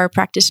people who are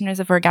practitioners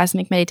of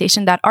orgasmic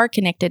meditation that are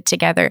connected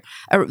together,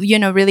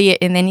 really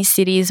in any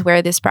cities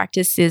where this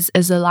practice is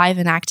alive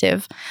and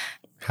active.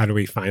 How do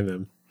we find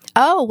them?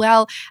 Oh,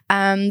 well,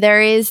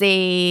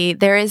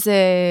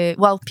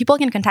 people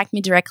can contact me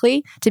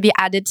directly to be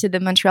added to the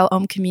Montreal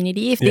Home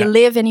community. If they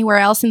live anywhere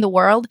else in the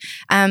world,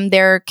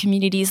 there are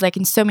communities like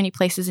in so many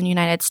places in the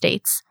United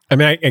States. I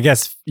mean, I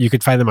guess you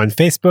could find them on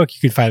Facebook. You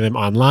could find them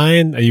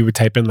online. You would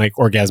type in like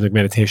orgasmic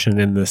meditation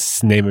in the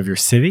name of your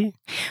city.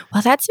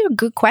 Well, that's a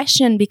good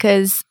question,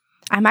 because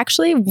I'm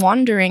actually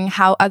wondering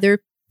how other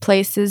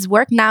places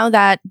work now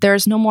that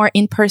there's no more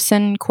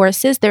in-person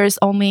courses. There's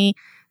only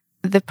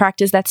the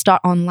practice that's taught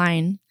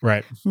online.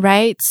 Right.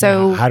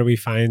 So how do we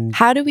find?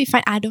 I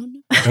don't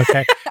know.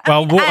 Okay.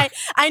 Well,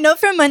 I know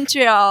from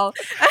Montreal.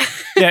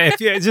 Yeah. If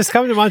you just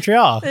come to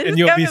Montreal and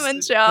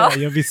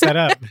you'll be set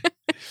up.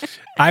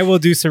 I will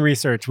do some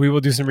research. We will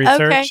do some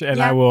research,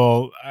 and I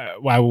will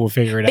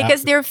figure it out.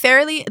 Because the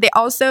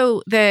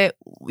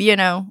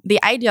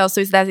idea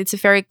also is that it's a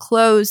very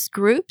close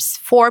groups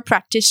for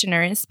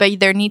practitioners, but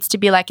there needs to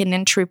be like an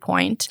entry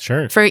point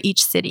for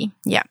each city.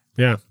 Yeah.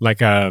 Yeah. Like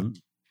a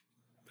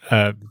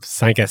 5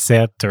 à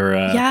 7 or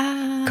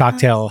a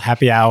cocktail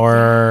happy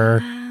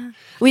hour.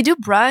 We do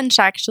brunch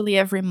actually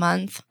every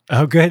month.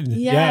 Oh, good.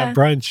 Yeah,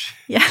 brunch.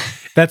 Yeah.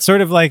 That's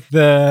sort of like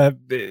the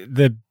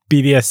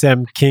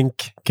BDSM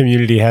kink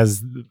community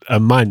has a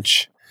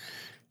munch,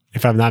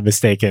 if I'm not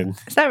mistaken.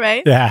 Is that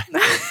right? Yeah.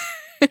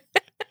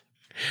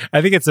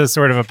 I think it's a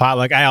sort of a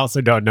potluck. I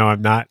also don't know.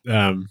 I'm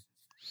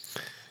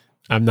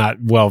not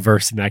well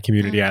versed in that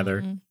community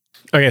either.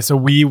 Okay, so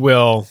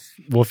we'll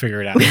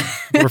figure it out.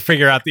 We'll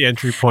figure out the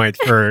entry point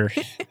for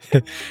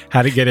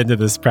how to get into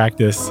this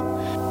practice.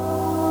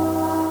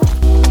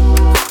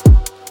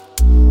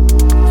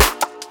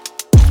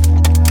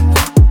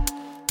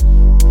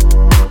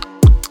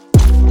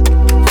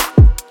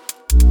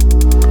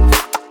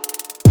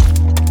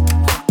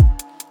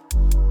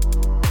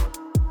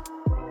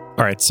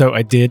 All right, so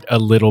I did a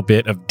little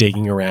bit of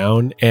digging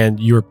around, and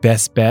your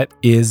best bet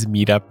is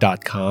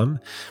meetup.com,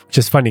 which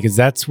is funny because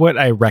that's what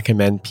I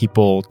recommend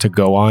people to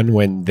go on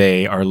when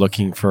they are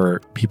looking for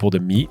people to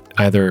meet,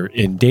 either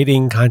in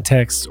dating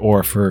contexts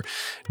or for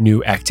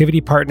new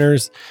activity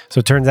partners. So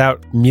it turns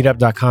out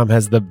meetup.com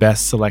has the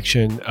best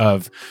selection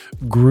of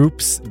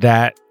groups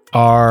that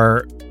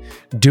are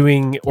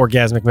doing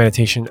orgasmic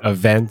meditation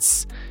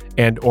events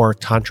and or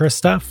tantra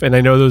stuff. And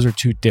I know those are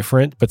two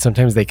different, but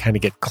sometimes they kind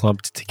of get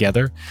clumped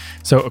together.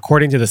 So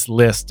according to this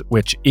list,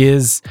 which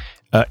is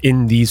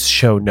in these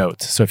show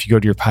notes. So if you go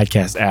to your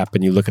podcast app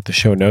and you look at the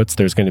show notes,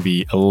 there's going to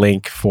be a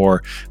link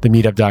for the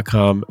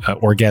meetup.com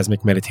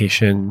orgasmic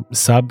meditation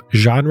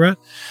subgenre.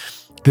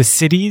 The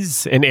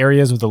cities and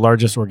areas with the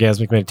largest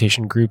orgasmic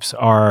meditation groups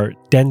are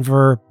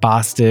Denver,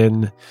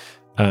 Boston,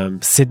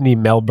 Sydney,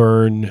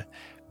 Melbourne,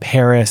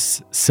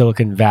 Paris,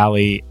 Silicon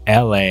Valley,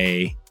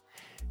 LA,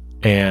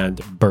 and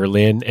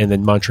Berlin, and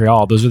then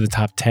Montreal. Those are the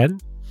top 10,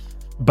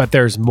 but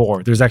there's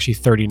more. There's actually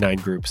 39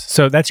 groups.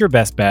 So that's your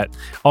best bet.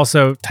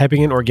 Also,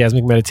 typing in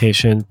orgasmic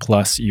meditation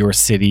plus your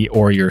city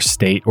or your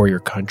state or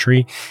your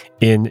country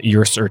in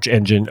your search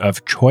engine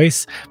of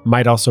choice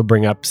might also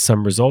bring up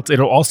some results.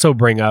 It'll also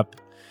bring up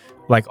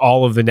like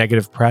all of the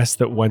negative press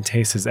that One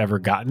Taste has ever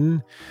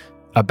gotten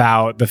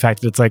about the fact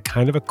that it's like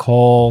kind of a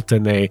cult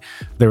and they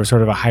were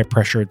sort of a high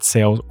pressured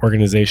sales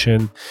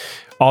organization.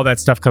 All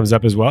that stuff comes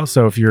up as well.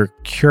 So if you're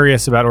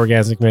curious about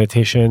orgasmic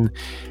meditation,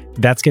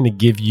 that's going to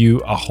give you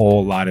a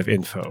whole lot of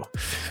info.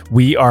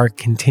 We are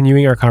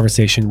continuing our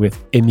conversation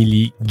with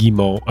Emilie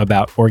Guimond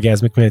about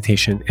orgasmic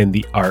meditation and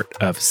the art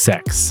of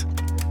sex.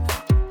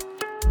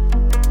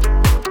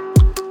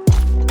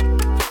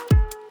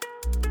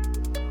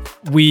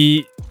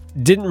 We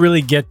didn't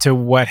really get to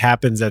what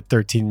happens at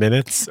 13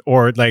 minutes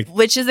or like...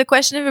 Which is a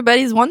question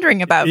everybody's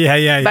wondering about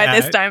by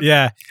this time.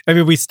 Yeah. I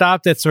mean, we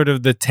stopped at sort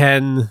of the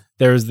 10...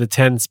 There was the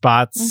 10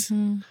 spots.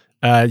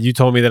 Mm-hmm. You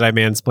told me that I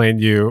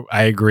mansplained you.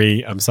 I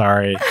agree. I'm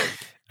sorry.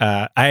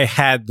 I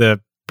had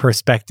the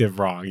perspective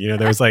wrong. You know,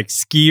 there was like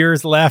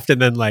skiers left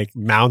and then like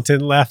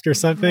mountain left or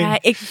something. Yeah,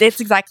 it's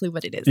exactly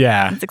what it is.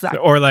 Yeah. It's exactly.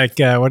 Or like,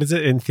 what is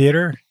it in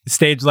theater?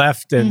 Stage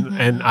left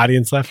and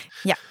audience left.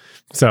 Yeah.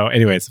 So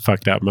anyways,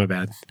 fucked up. My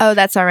bad. Oh,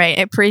 that's all right.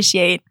 I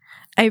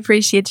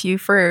appreciate you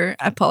for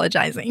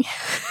apologizing.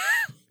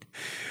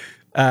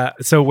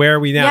 So where are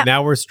we now? Yeah.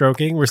 Now we're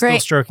stroking. We're still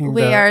stroking.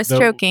 We are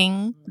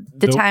stroking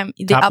the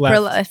upper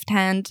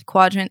left-hand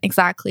quadrant,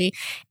 exactly.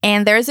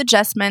 And there's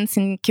adjustments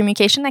in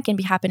communication that can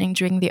be happening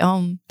during the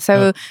OM.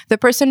 So the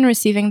person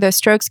receiving the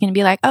strokes can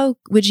be like, oh,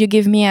 would you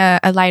give me a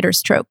lighter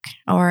stroke?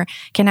 Or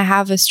can I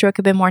have a stroke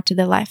a bit more to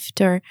the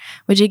left? Or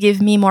would you give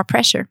me more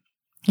pressure?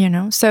 You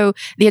know, so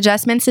the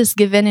adjustments is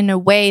given in a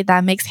way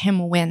that makes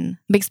him win,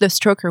 makes the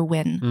stroker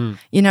win.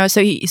 You know,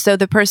 so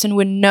the person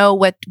would know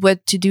what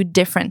to do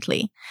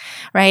differently,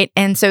 right?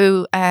 And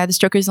so the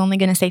stroker is only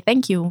going to say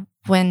thank you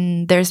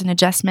when there's an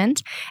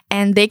adjustment,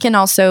 and they can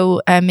also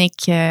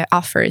make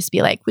offers,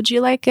 be like, would you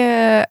like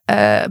a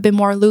bit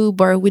more lube,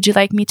 or would you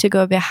like me to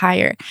go a bit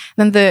higher?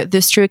 Then the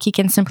strokee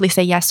can simply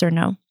say yes or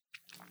no.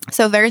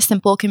 So very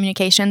simple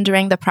communication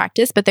during the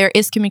practice, but there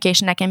is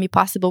communication that can be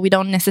possible. We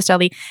don't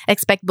necessarily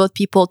expect both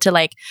people to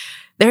like,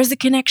 there's a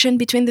connection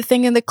between the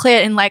thing and the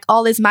clit and like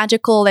all is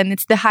magical and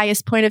it's the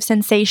highest point of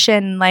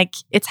sensation. Like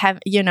it's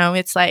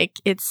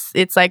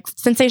like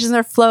sensations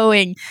are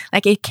flowing.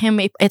 Like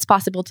it's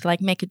possible to like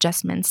make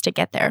adjustments to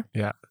get there.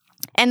 Yeah.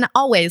 And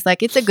always,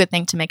 like, it's a good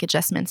thing to make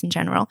adjustments in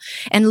general.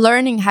 And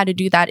learning how to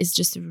do that is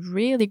just a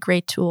really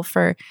great tool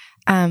for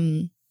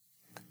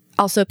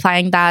also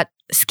applying that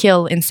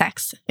skill in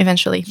sex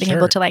eventually, being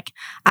able to like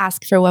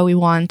ask for what we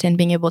want and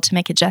being able to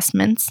make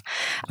adjustments.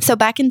 So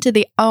back into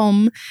the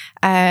OM,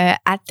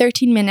 at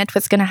 13 minutes,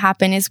 what's going to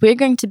happen is we're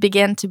going to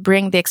begin to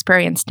bring the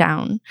experience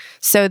down.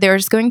 So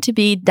there's going to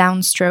be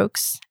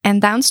downstrokes,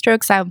 and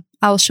downstrokes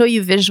I'll show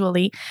you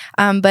visually,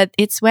 but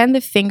it's when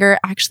the finger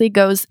actually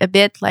goes a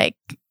bit like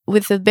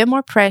with a bit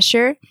more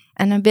pressure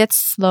and a bit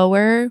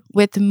slower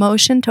with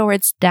motion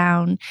towards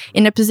down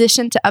in a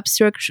position to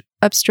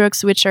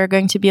upstrokes, which are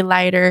going to be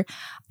lighter,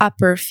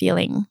 upper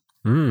feeling.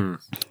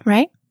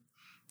 Right?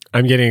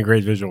 I'm getting a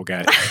great visual,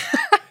 guys.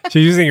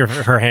 She's using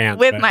her hand.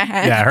 With my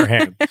hand. Yeah, her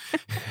hand.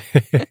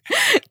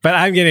 But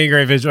I'm getting a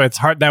great visual. It's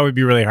hard. That would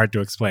be really hard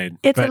to explain.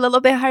 It's a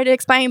little bit hard to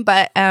explain,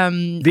 but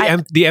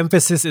the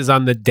emphasis is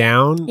on the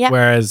down,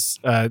 whereas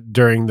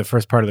during the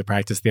first part of the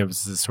practice, the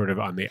emphasis is sort of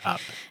on the up.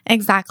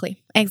 Exactly.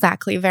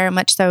 Very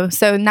much so.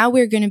 So now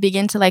we're going to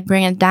begin to like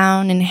bring it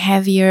down and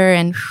heavier,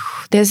 and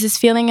there's this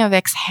feeling of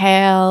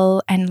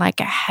exhale and like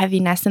a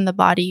heaviness in the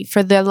body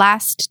for the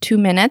last 2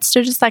 minutes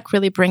to just like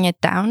really bring it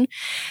down.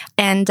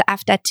 And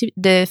after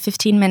the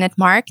 15-minute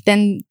mark,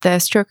 then the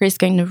stroker is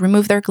going to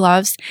remove their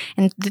gloves,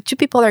 and the two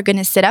people are going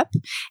to sit up,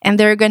 and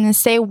they're going to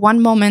say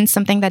one moment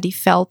something that he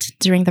felt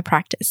during the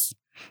practice.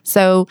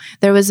 So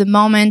there was a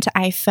moment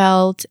I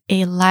felt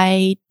a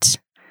light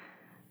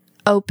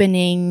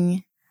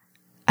opening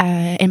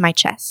in my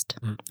chest,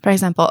 for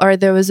example, or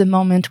there was a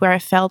moment where I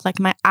felt like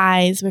my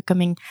eyes were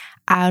coming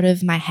out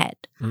of my head,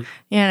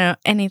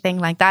 anything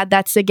like that.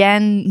 That's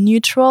again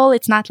neutral.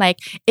 It's not like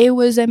it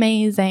was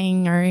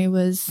amazing or it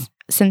was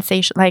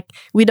sensational. Like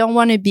we don't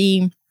want to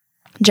be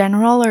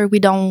general, or we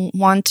don't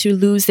want to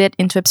lose it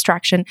into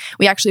abstraction.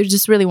 We actually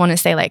just really want to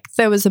say like,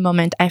 there was a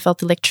moment I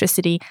felt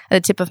electricity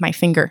at the tip of my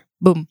finger.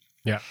 Boom.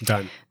 Yeah,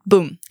 done.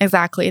 Boom.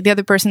 Exactly. The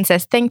other person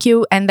says thank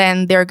you, and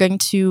then they're going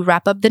to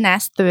wrap up the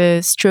nest. The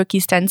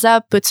strokey stands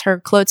up, puts her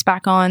clothes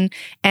back on,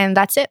 and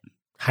that's it.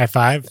 High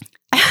five.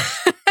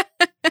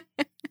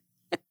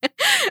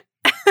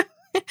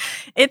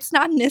 It's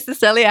not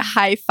necessarily a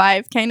high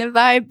five kind of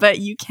vibe, but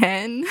you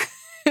can.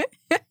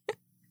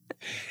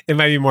 It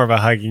might be more of a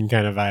hugging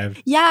kind of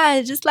vibe.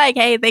 Yeah, just like,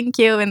 hey, thank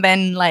you. And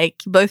then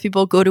like both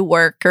people go to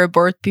work, or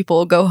both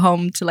people go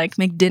home to like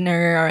make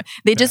dinner, or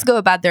they just go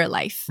about their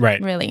life.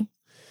 Right. Really.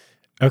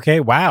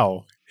 Okay.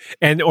 Wow.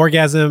 And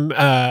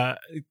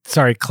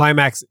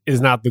climax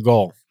is not the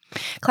goal.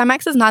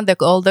 Climax is not the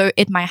goal, though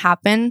it might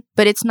happen,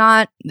 but it's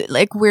not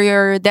like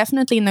we're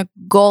definitely in a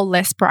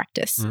goal-less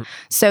practice.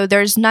 So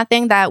there's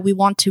nothing that we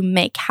want to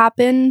make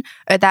happen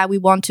or that we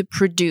want to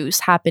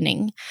produce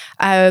happening.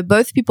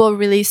 Both people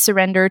really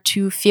surrender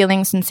to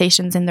feeling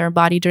sensations in their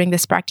body during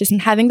this practice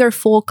and having their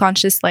full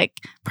conscious like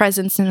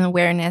presence and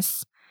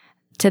awareness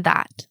to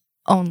that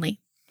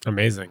only.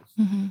 Amazing.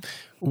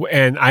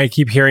 And I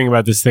keep hearing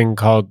about this thing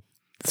called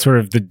sort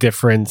of the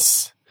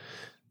difference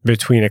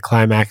between a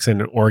climax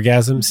and an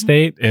orgasm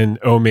state, and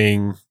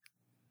oming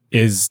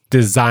is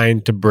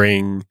designed to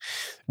bring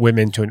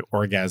women to an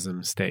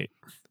orgasm state.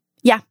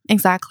 Yeah,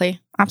 exactly.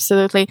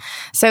 Absolutely.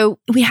 So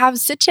we have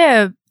such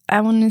a,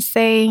 I want to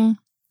say,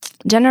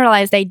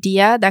 generalized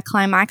idea that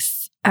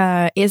climax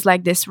is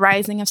like this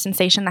rising of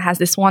sensation that has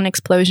this one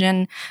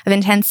explosion of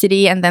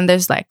intensity, and then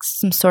there's like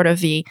some sort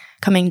of a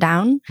coming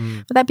down.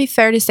 Would that be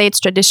fair to say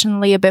it's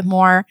traditionally a bit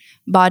more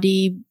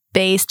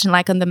body-based and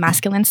like on the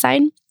masculine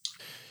side?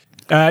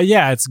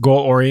 Yeah, it's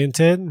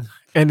goal-oriented,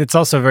 and it's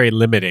also very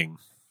limiting.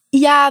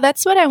 Yeah,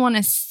 that's what I want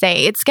to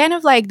say. It's kind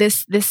of like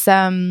this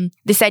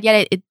idea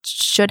that it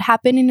should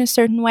happen in a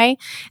certain way.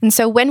 And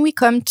so when we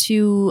come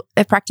to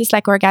a practice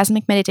like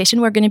orgasmic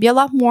meditation, we're going to be a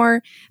lot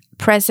more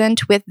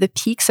present with the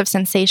peaks of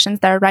sensations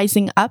that are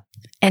rising up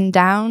and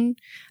down,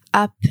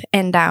 up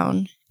and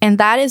down. And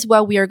that is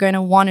what we are going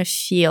to want to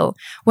feel.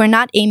 We're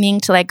not aiming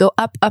to like go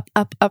up, up,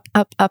 up, up,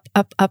 up, up,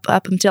 up, up,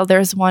 up until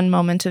there's one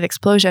moment of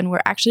explosion. We're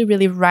actually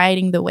really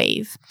riding the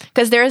wave,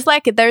 because there's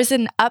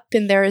an up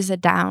and there is a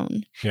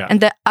down. Yeah.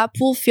 And the up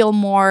will feel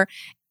more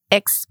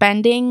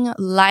expanding,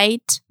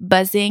 light,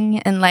 buzzing,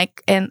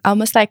 and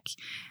almost like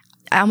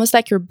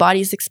your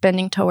body's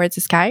expanding towards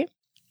the sky.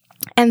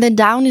 And the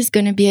down is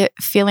going to be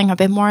feeling a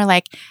bit more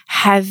like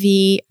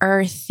heavy,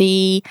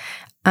 earthy,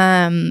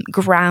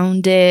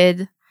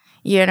 grounded,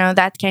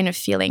 that kind of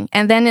feeling.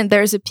 And then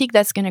there's a peak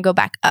that's going to go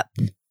back up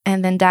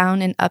and then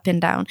down and up and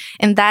down.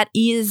 And that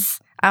is,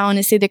 I want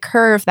to say, the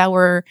curve that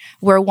we're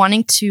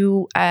wanting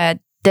to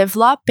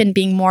develop and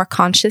being more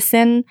conscious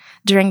in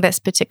during this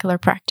particular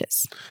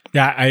practice.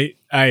 Yeah,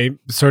 I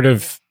sort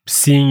of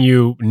seeing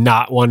you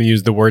not want to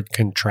use the word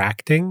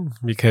contracting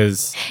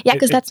because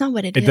that's not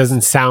what it is. It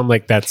doesn't sound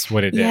like that's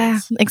what it is. Yeah,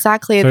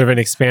 exactly. Sort of an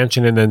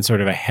expansion and then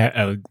sort of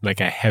like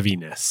a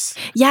heaviness.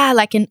 Yeah,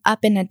 like an up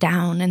and a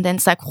down, and then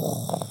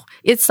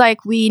it's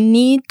like we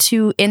need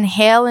to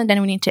inhale and then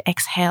we need to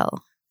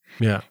exhale.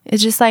 Yeah.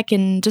 It's just like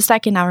in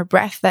our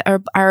breath, that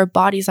our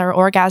bodies, our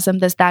orgasm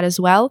does that as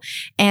well.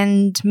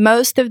 And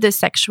most of the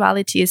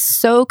sexuality is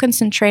so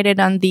concentrated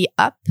on the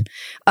up,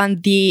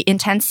 on the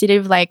intensity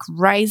of like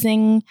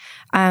rising,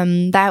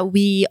 that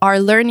we are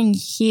learning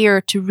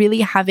here to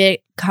really have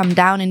it come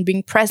down and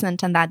being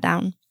present on that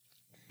down.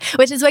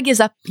 Which is what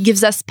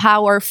gives us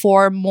power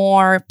for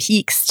more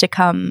peaks to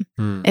come,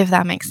 if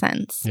that makes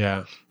sense.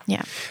 Yeah.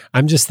 Yeah.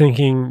 I'm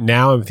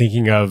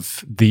thinking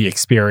of the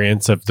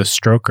experience of the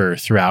stroker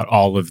throughout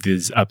all of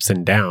these ups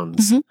and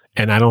downs.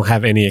 And I don't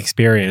have any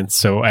experience.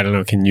 So I don't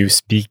know, can you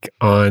speak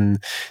on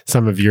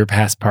some of your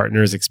past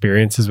partners'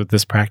 experiences with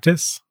this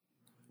practice?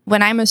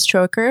 when I'm a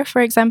stroker,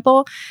 for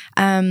example,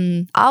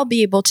 I'll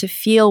be able to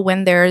feel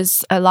when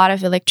there's a lot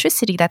of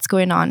electricity that's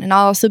going on. And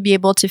I'll also be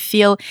able to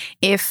feel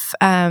if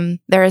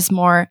there is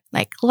more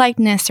like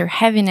lightness or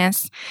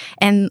heaviness.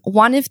 And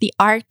one of the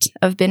art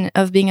of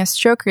being a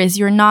stroker is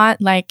you're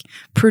not like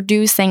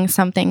producing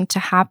something to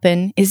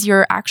happen, is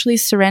you're actually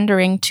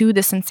surrendering to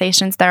the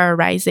sensations that are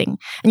arising.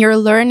 And you're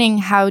learning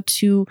how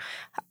to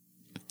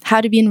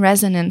be in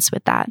resonance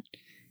with that.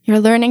 You're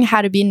learning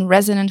how to be in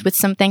resonance with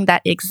something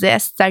that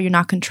exists that you're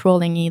not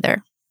controlling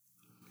either.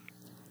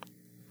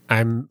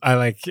 I'm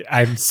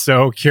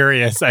so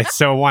curious. I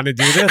so want to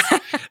do this.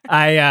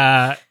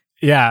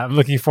 I'm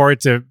looking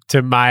forward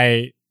to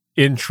my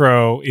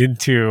intro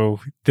into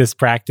this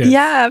practice.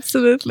 Yeah,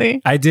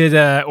 absolutely. I did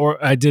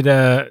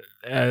a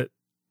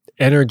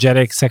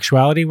energetic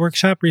sexuality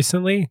workshop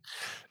recently.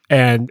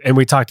 And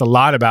we talked a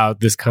lot about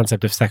this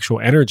concept of sexual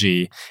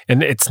energy,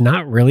 and it's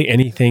not really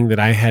anything that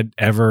I had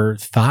ever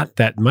thought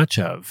that much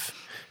of.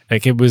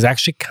 Like, it was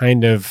actually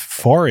kind of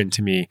foreign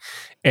to me.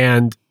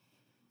 And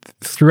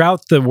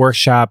throughout the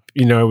workshop,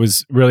 it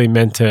was really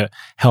meant to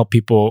help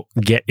people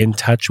get in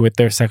touch with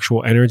their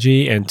sexual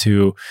energy and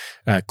to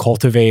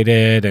cultivate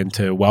it and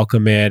to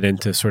welcome it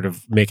and to sort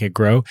of make it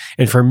grow.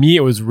 And for me,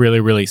 it was really,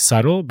 really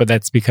subtle, but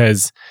that's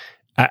because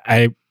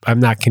I'm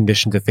not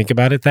conditioned to think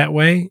about it that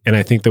way. And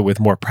I think that with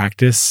more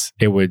practice,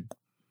 I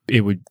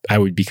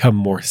would become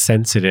more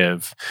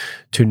sensitive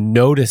to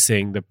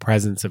noticing the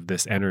presence of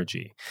this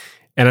energy.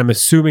 And I'm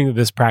assuming that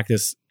this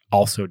practice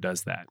also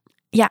does that.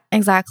 Yeah,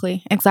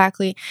 exactly. And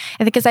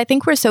because I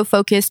think we're so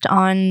focused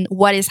on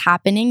what is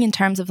happening in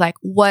terms of like,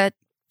 what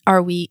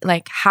are we,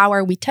 like, how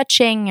are we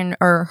touching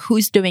or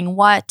who's doing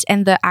what,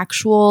 and the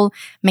actual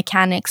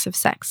mechanics of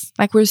sex.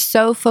 Like, we're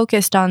so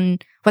focused on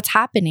what's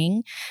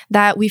happening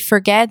that we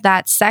forget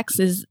that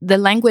the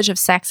language of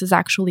sex is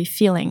actually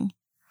feeling.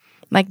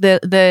 Like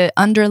the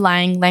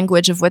underlying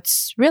language of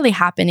what's really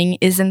happening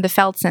is in the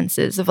felt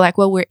senses of like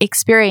what we're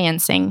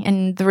experiencing.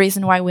 And the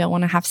reason why we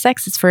want to have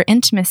sex is for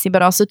intimacy,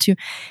 but also to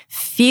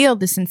feel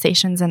the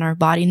sensations in our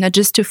body, not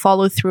just to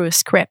follow through a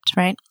script,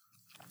 right?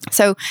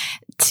 So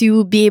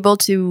to be able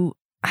to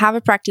have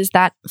a practice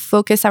that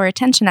focus our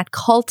attention at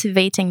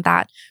cultivating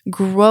that,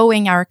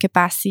 growing our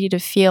capacity to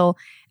feel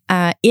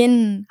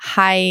in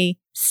heightened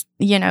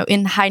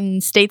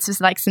states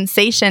of like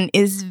sensation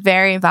is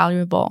very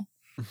valuable.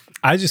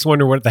 I just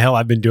wonder what the hell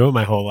I've been doing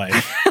my whole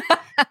life.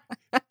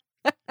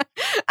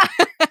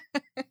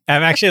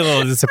 I'm actually a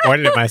little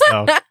disappointed in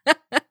myself.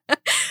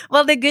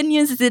 Well, the good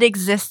news is it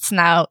exists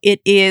now. It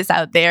is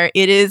out there.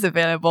 It is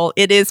available.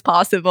 It is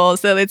possible.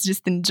 So let's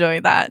just enjoy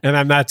that. And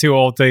I'm not too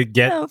old to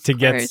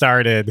get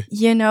started.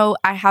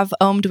 I have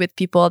owned with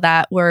people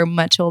that were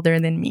much older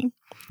than me.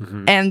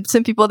 Mm-hmm. And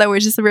some people that were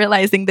just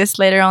realizing this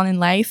later on in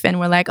life and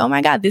were like, oh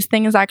my God, this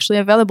thing is actually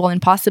available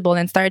and possible,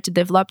 and started to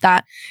develop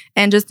that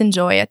and just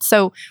enjoy it.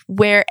 So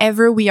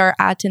wherever we are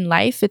at in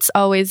life, it's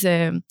always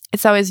a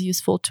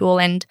useful tool.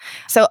 And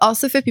so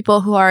also for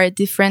people who are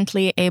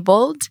differently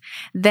abled,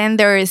 then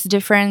there is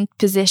different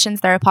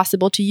positions that are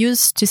possible to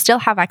use to still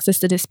have access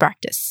to this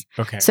practice.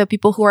 Okay. So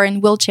people who are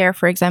in wheelchair,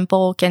 for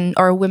example,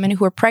 or women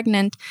who are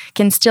pregnant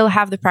can still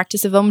have the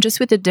practice of Om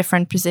just with a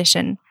different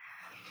position.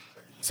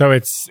 So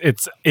it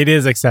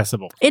is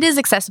accessible. It is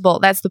accessible.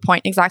 That's the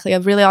point. Exactly.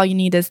 Really all you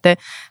need is the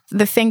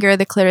finger,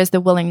 the clitoris,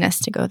 the willingness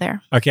to go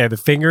there. Okay. The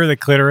finger, the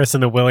clitoris,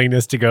 and the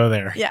willingness to go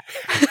there. Yeah.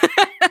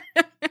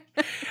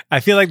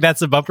 I feel like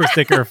that's a bumper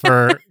sticker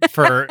for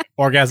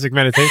orgasmic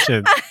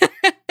meditation.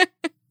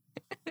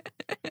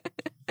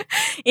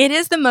 It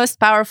is the most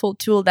powerful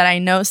tool that I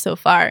know so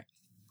far,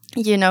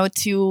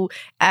 to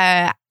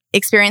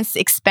experience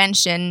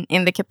expansion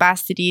in the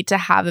capacity to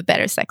have a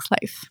better sex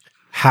life.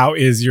 How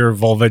is your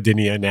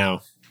vulvodynia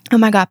now? Oh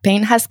my God,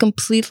 pain has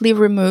completely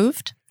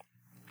removed.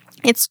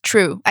 It's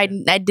true. I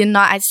did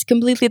not,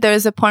 there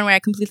was a point where I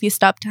completely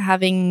stopped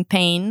having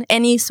pain,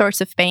 any source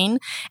of pain,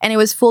 and it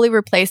was fully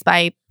replaced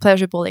by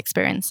pleasurable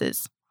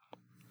experiences.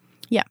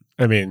 Yeah.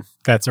 I mean,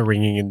 that's a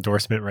ringing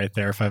endorsement right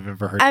there if I've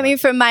ever heard I mean,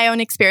 from my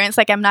own experience,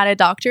 like, I'm not a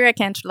doctor. I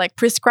can't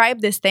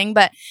prescribe this thing,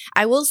 but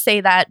I will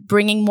say that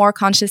bringing more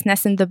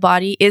consciousness in the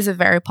body is a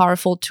very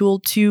powerful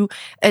tool to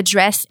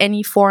address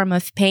any form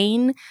of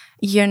pain,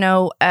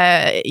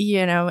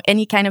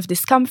 any kind of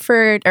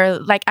discomfort, or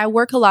like, I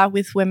work a lot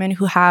with women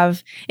who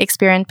have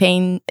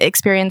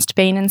experienced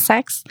pain in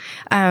sex.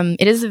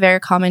 It is a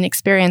very common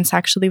experience,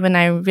 actually, when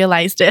I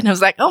realized it. And I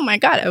was like, oh my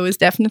God, I was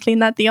definitely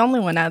not the only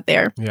one out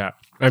there. Yeah.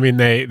 I mean,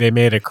 they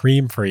made a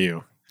cream for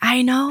you.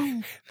 I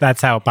know.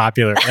 That's how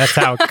popular. That's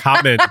how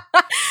common.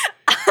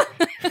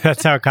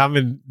 That's how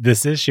common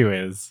this issue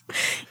is.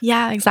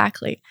 Yeah,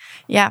 exactly.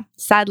 Yeah,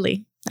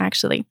 sadly,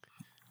 actually.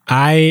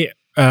 I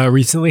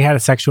recently had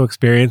a sexual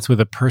experience with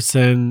a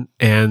person,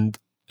 and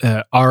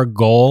our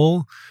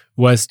goal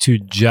was to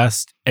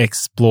just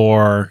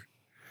explore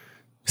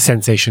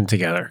sensation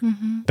together.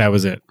 Mm-hmm. That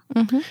was it.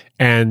 Mm-hmm.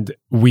 And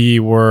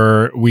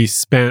we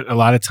spent a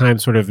lot of time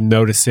sort of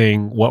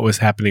noticing what was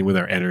happening with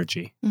our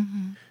energy.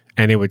 Mm-hmm.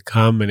 And it would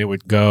come and it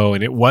would go.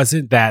 And it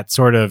wasn't that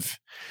sort of,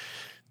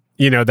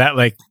 that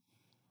like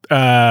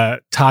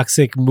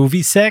toxic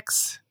movie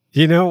sex,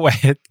 you know,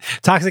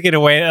 toxic in a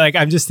way, like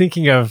I'm just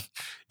thinking of,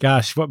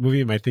 gosh, what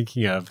movie am I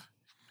thinking of?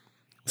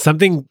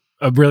 Something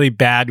really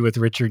bad with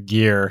Richard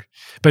Gere,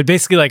 but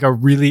basically like a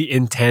really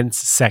intense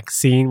sex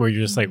scene where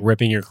you're just like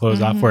ripping your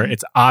clothes off, where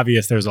it's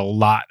obvious there's a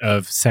lot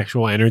of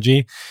sexual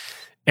energy.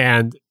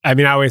 And I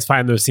mean, I always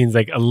find those scenes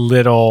like a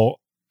little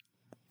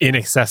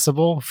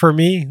inaccessible for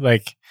me.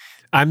 Like,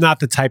 I'm not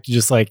the type to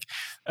just like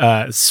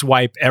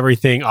swipe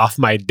everything off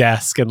my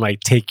desk and like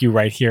take you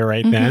right here,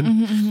 right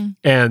then.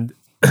 And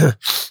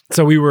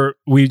so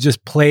we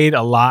just played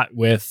a lot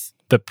with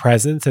the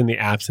presence and the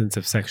absence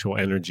of sexual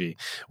energy,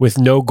 with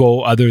no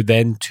goal other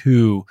than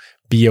to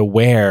be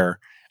aware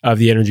of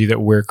the energy that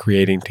we're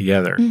creating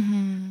together.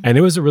 And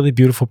it was a really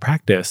beautiful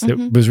practice.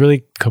 It was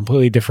really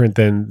completely different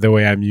than the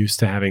way I'm used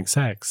to having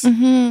sex.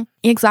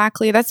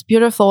 Exactly. That's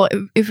beautiful.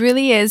 It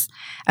really is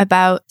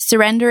about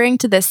surrendering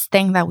to this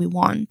thing that we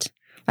want,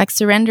 like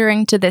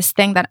surrendering to this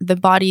thing that the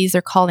bodies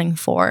are calling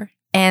for.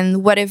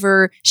 And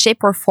whatever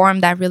shape or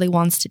form that really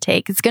wants to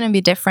take, it's going to be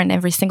different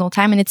every single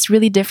time. And it's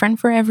really different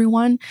for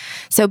everyone.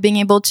 So being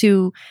able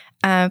to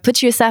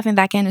put yourself in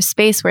that kind of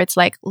space where it's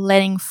like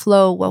letting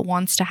flow what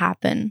wants to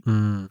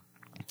happen.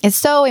 It's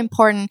so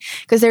important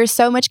because there's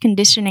so much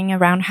conditioning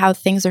around how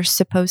things are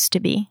supposed to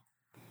be.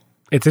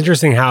 It's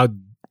interesting how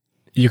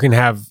you can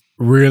have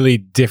really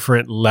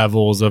different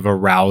levels of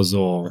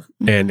arousal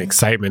and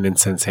excitement and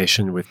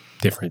sensation with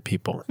different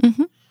people.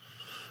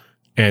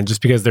 And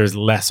just because there's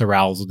less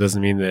arousal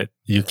doesn't mean that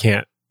you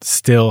can't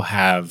still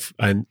have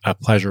a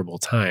pleasurable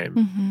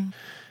time.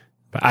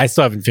 But I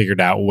still haven't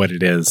figured out what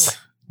it is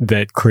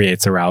that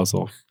creates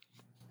arousal.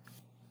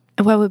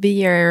 What would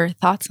be your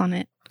thoughts on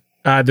it?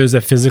 There's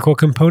a physical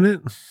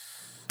component,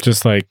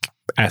 just like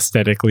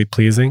aesthetically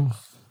pleasing.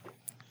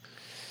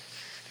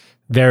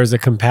 There's a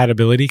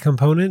compatibility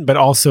component, but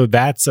also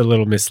that's a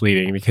little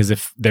misleading, because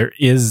if there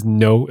is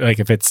no, like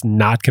if it's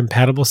not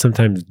compatible,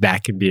 sometimes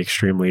that can be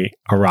extremely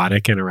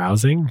erotic and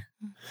arousing.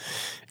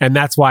 And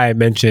that's why I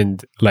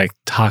mentioned like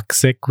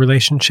toxic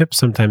relationships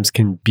sometimes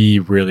can be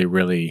really,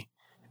 really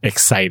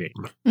exciting,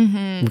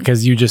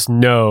 because you just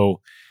know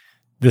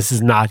this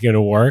is not going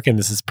to work and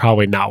this is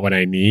probably not what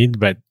I need,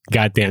 but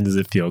goddamn, does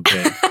it feel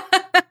good.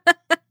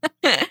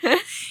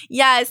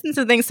 Yeah,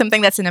 it's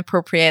something that's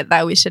inappropriate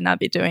that we should not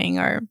be doing,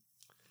 or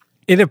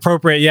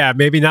inappropriate, yeah.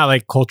 Maybe not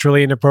like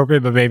culturally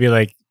inappropriate, but maybe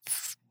like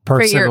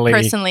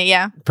personally,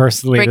 yeah.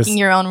 Personally, breaking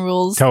your own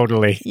rules.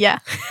 Totally. Yeah.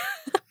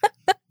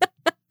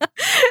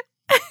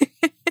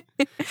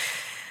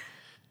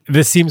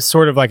 This seems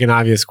sort of like an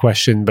obvious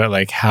question, but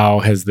like, how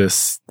has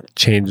this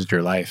changed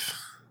your life?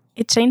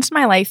 It changed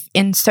my life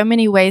in so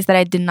many ways that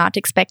I did not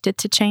expect it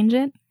to change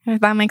it,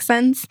 if that makes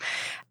sense.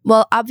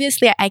 Well,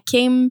 obviously, I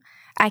came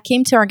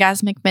to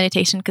orgasmic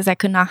meditation because I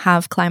could not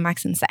have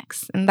climax in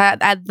sex. And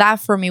that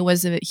for me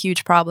was a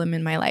huge problem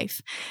in my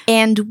life.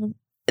 And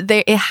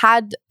it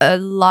had a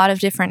lot of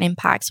different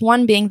impacts.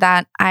 One being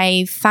that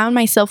I found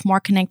myself more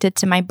connected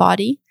to my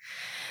body.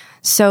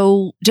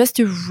 So just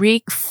to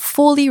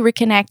fully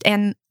reconnect,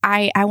 and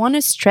I want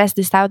to stress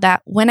this out,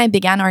 that when I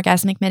began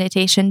orgasmic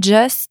meditation,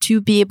 just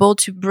to be able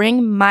to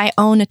bring my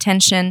own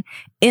attention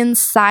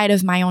inside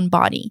of my own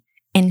body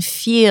and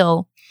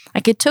feel,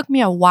 like it took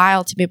me a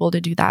while to be able to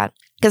do that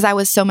because I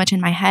was so much in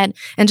my head,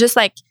 and just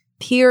like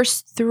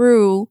pierce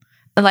through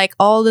like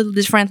all the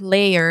different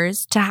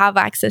layers to have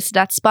access to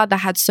that spot that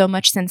had so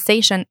much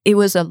sensation. It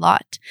was a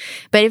lot.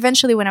 But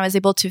eventually when I was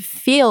able to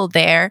feel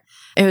there,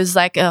 it was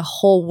like a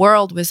whole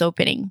world was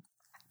opening,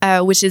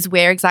 which is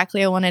where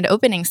exactly I wanted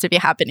openings to be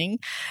happening.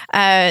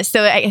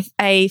 So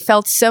I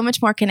felt so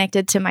much more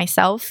connected to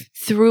myself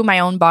through my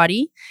own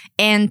body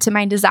and to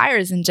my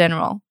desires in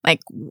general.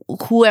 Like,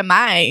 who am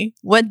I?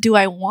 What do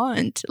I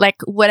want?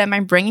 Like, what am I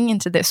bringing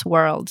into this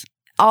world?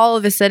 All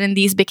of a sudden,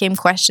 these became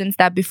questions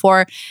that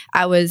before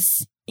I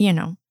was,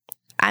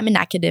 I'm an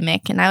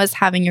academic and I was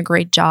having a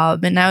great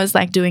job and I was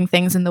like doing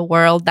things in the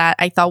world that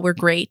I thought were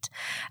great.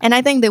 And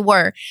I think they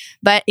were.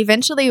 But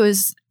eventually it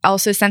was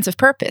also a sense of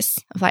purpose,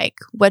 of like,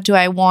 what do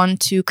I want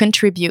to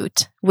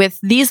contribute with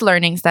these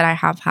learnings that I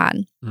have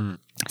had?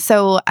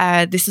 So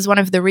this is one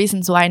of the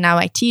reasons why now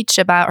I teach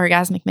about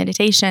orgasmic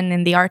meditation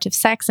and the art of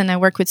sex. And I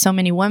work with so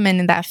many women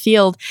in that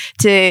field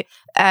to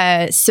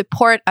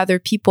support other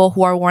people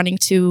who are wanting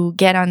to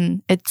get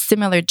on a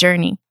similar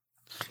journey.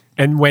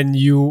 And when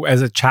you,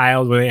 as a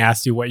child, when they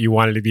asked you what you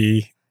wanted to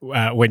be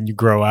when you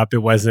grow up, it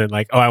wasn't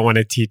like, oh, I want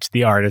to teach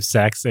the art of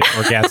sex and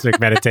orgasmic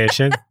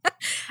meditation.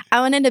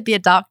 I wanted to be a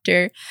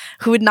doctor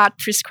who would not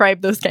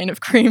prescribe those kind of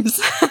creams.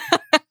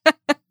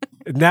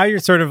 Now you're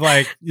sort of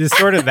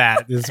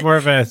that. It's more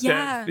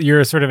of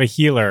you're sort of a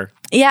healer.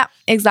 Yeah,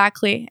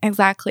 exactly.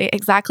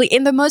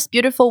 In the most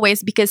beautiful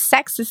ways, because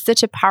sex is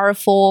such a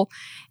powerful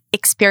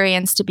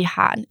experience to be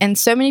had. And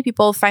so many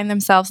people find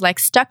themselves like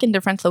stuck in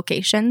different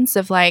locations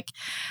of like,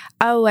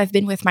 oh, I've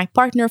been with my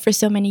partner for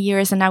so many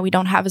years and now we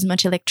don't have as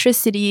much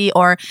electricity,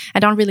 or I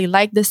don't really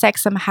like the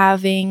sex I'm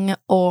having,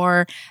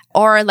 or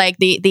like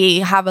they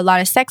have a lot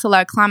of sex, a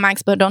lot of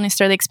climax, but don't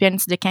necessarily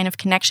experience the kind of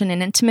connection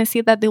and intimacy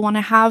that they want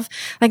to have.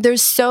 Like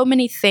there's so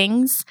many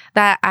things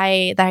that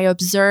I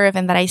observe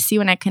and that I see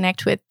when I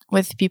connect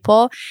with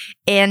people,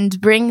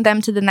 and bring them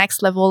to the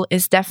next level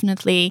is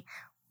definitely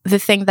the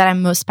thing that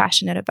I'm most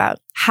passionate about.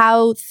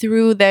 How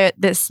through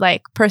this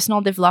like personal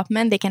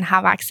development, they can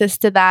have access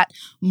to that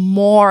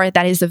more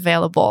that is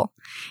available,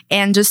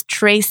 and just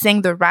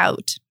tracing the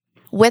route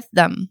with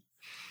them.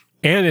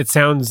 And it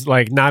sounds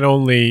like not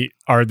only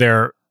are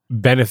there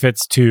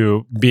benefits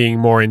to being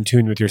more in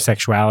tune with your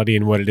sexuality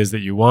and what it is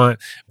that you want,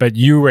 but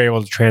you were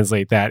able to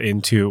translate that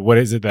into what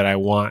is it that I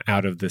want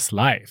out of this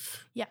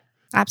life? Yeah.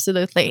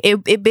 Absolutely.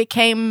 It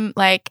became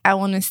like, I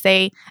want to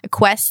say, a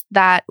quest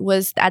that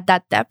was at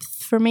that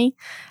depth for me.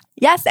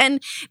 Yes.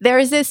 And there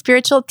is a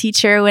spiritual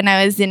teacher when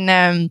I was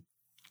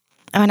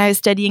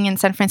studying in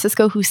San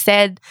Francisco who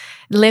said,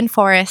 Lynn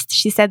Forrest,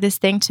 she said this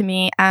thing to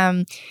me,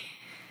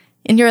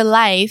 in your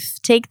life,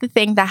 take the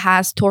thing that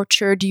has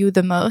tortured you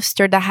the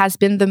most or that has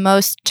been the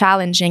most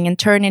challenging and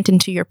turn it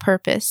into your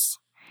purpose.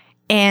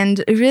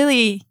 And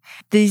really,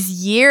 these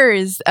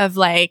years of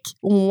like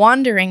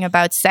wondering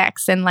about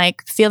sex and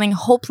like feeling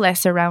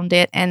hopeless around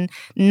it and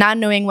not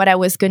knowing what I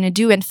was going to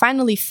do, and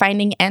finally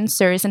finding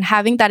answers and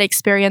having that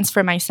experience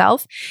for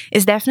myself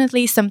is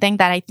definitely something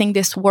that I think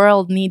this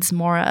world needs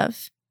more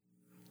of.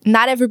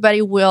 Not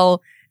everybody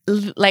will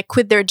like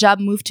quit their job,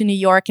 move to New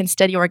York and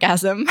study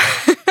orgasm.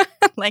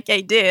 Like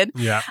I did,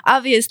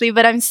 obviously,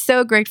 but I'm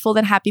so grateful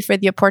and happy for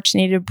the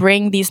opportunity to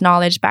bring these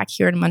knowledge back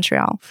here in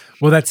Montreal.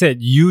 Well, that's it.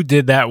 You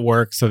did that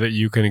work so that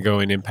you can go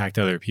and impact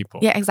other people.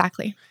 Yeah,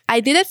 exactly. I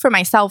did it for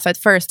myself at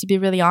first, to be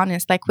really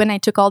honest. Like when I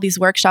took all these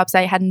workshops,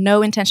 I had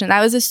no intention. I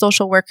was a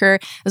social worker.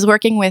 I was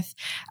working with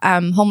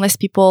homeless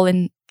people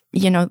in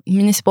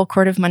municipal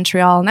court of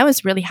Montreal. And I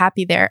was really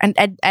happy there. And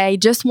I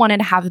just wanted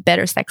to have a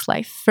better sex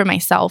life for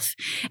myself.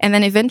 And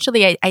then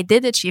eventually I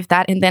did achieve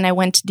that. And then I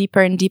went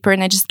deeper and deeper,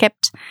 and I just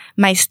kept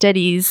my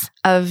studies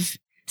of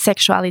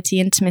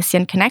sexuality, intimacy,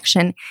 and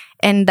connection.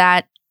 And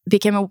that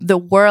became the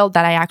world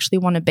that I actually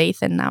want to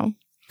bathe in now.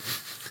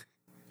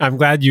 I'm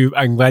glad you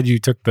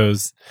took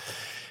those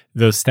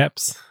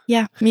steps.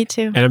 Yeah, me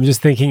too. And I'm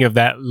just thinking of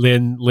that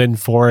Lynn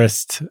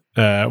Forrest,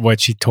 what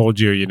she told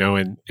you,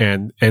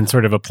 and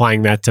sort of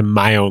applying that to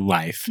my own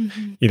life.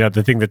 Mm-hmm.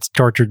 The thing that's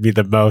tortured me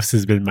the most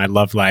has been my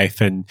love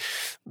life and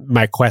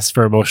my quest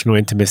for emotional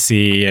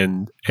intimacy,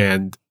 and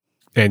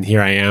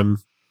here I am.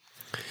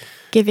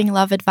 Giving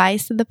love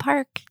advice in the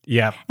park.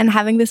 Yeah. And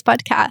having this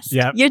podcast.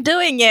 Yeah. You're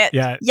doing it.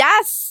 Yeah.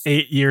 Yes.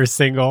 8 years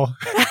single.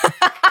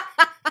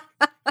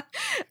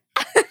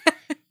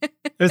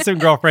 There's some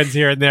girlfriends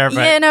here and there.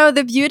 But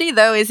the beauty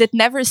though is it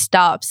never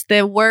stops.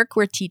 The work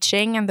we're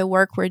teaching and the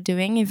work we're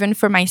doing, even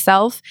for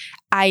myself,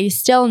 I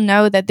still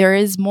know that there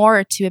is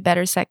more to a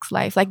better sex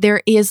life. Like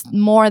there is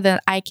more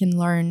that I can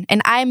learn.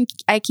 And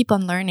I keep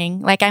on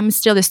learning. Like I'm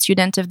still a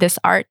student of this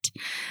art.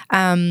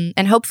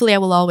 And hopefully I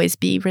will always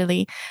be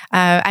really.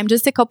 I'm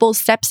just a couple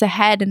steps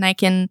ahead, and I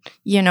can,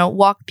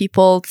 walk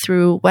people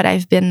through what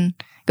I've been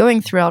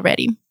going through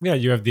already. Yeah,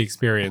 you have the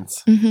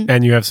experience,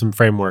 and you have some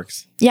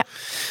frameworks. Yeah.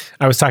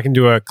 I was talking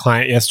to a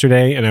client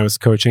yesterday, and I was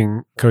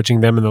coaching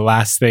them, and the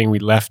last thing we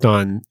left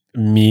on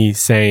me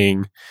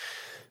saying,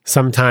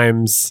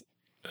 sometimes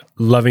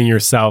loving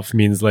yourself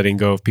means letting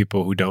go of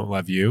people who don't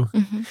love you.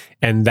 Mm-hmm.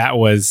 And that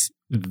was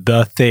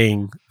the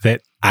thing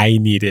that I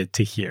needed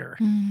to hear.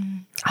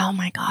 Oh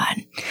my God.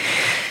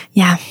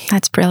 Yeah,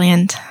 that's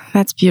brilliant.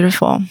 That's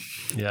beautiful.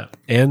 Yeah.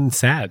 And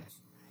sad.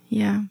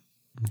 Yeah.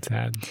 It's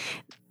sad.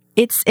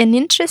 It's an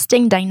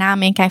interesting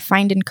dynamic I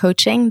find in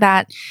coaching,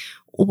 that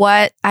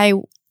what I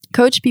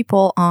coach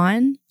people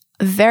on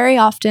very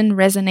often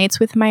resonates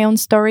with my own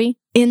story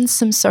in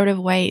some sort of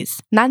ways.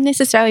 Not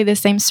necessarily the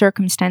same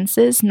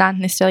circumstances, not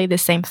necessarily the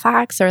same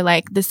facts or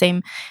like the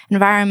same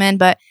environment,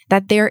 but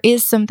that there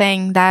is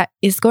something that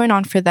is going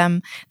on for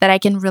them that I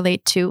can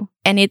relate to.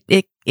 And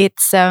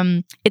it's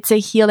a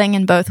healing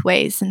in both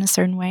ways, in a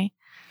certain way.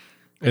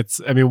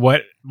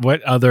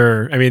 What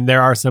other,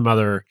 there are some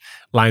other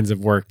lines of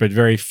work, but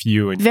very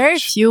few. Very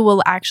few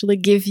will actually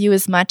give you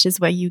as much as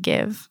what you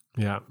give.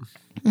 Yeah.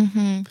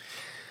 Mm-hmm.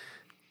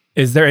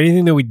 Is there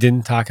anything that we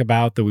didn't talk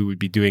about that we would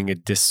be doing a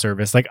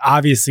disservice? Like,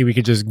 obviously we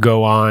could just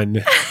go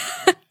on.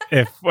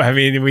 If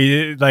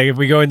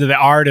we go into the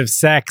art of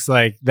sex,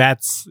 like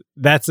that's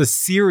a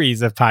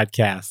series of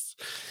podcasts.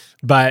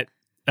 But,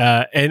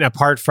 and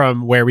apart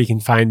from where we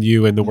can find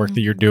you and the work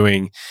that you're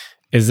doing,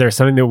 is there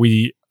something that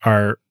we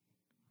are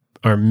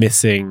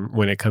missing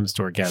when it comes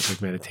to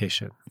orgasmic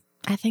meditation?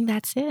 I think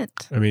that's it.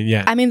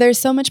 Yeah. There's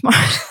so much more.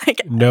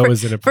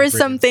 For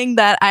something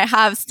that I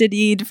have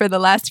studied for the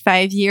last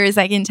 5 years,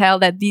 I can tell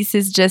that this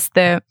is just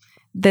the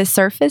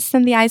surface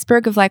and the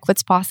iceberg of like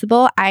what's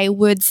possible. I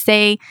would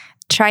say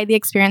try the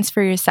experience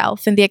for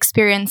yourself, and the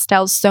experience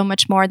tells so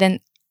much more than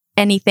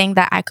anything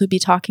that I could be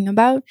talking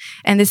about.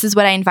 And this is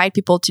what I invite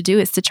people to do,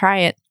 is to try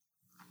it.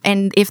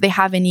 And if they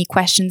have any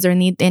questions or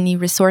need any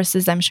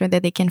resources, I'm sure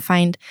that they can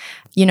find,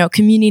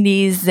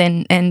 communities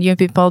and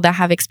people that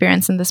have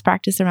experience in this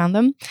practice around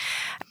them.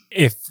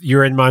 If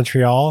you're in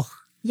Montreal,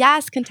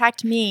 yes,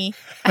 contact me.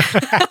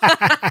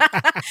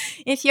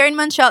 If you're in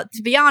Montreal,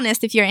 to be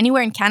honest, if you're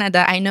anywhere in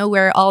Canada, I know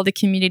where all the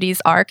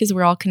communities are because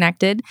we're all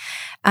connected.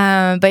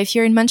 But if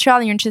you're in Montreal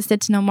and you're interested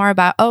to know more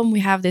about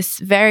we have this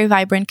very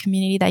vibrant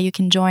community that you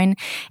can join.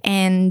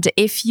 And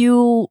if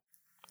you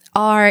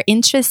are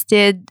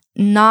interested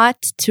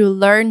not to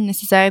learn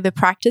necessarily the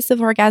practice of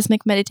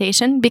orgasmic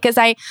meditation, because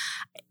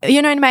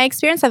in my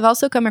experience, I've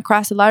also come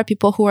across a lot of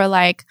people who are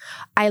like,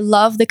 I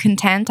love the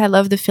content, I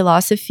love the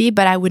philosophy,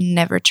 but I would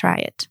never try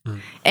it.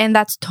 And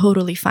that's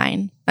totally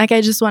fine. Like,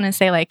 I just want to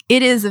say, like,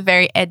 it is a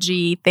very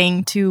edgy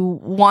thing to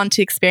want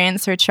to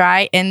experience or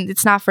try, and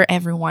it's not for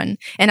everyone.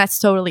 And that's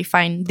totally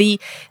fine.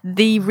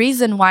 The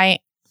reason why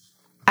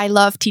I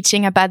love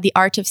teaching about the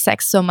art of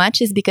sex so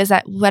much is because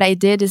what I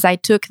did is I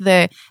took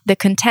the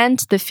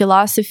content, the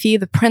philosophy,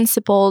 the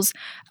principles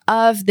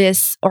of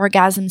this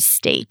orgasm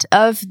state,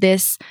 of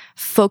this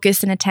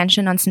focus and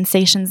attention on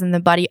sensations in the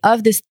body,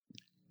 of this,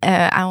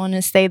 I want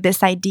to say,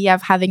 this idea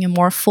of having a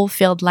more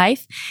fulfilled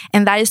life.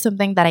 And that is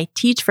something that I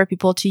teach for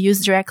people to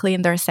use directly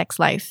in their sex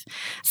life.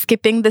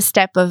 Skipping the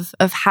step of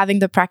having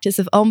the practice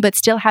of but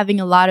still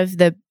having a lot of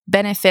the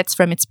benefits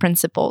from its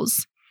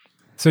principles.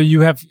 So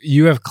you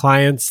have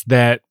clients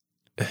that,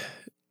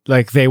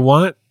 like, they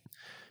want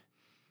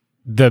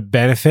the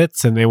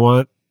benefits and they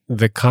want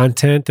the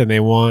content and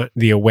they want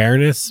the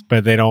awareness,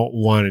 but they don't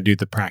want to do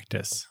the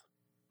practice.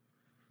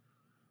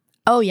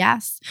 Oh,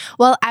 yes.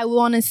 Well, I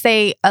want to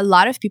say a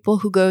lot of people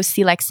who go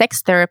see like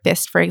sex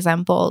therapists, for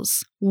example,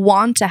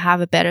 want to have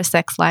a better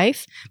sex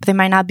life, but they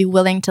might not be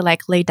willing to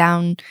like lay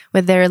down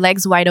with their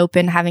legs wide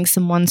open, having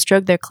someone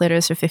stroke their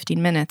clitoris for 15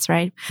 minutes,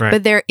 right?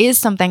 But there is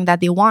something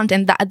that they want,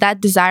 and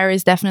that desire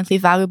is definitely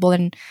valuable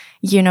and,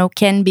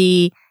 can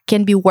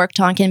be worked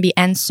on, can be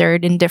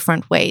answered in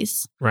different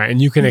ways. Right.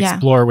 And you can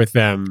explore with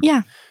them.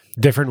 Yeah.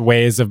 Different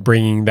ways of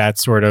bringing that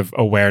sort of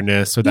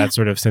awareness or that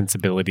sort of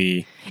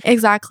sensibility.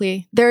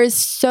 Exactly. There is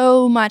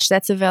so much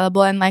that's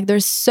available, and like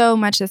there's so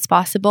much that's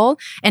possible.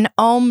 And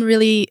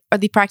really, or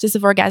the practice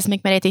of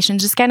orgasmic meditation,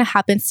 just kind of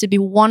happens to be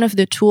one of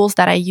the tools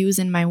that I use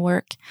in my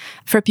work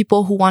for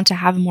people who want to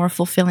have a more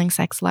fulfilling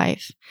sex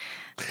life.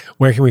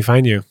 Where can we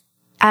find you?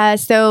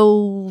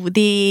 So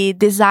the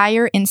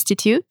Desire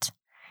Institute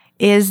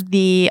is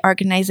the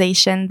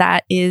organization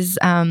that is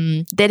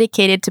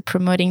dedicated to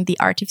promoting the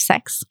art of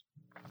sex.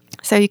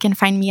 So you can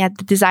find me at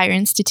the Desire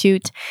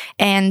Institute,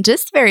 and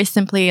just very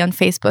simply on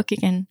Facebook. You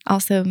can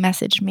also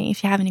message me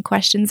if you have any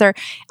questions or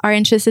are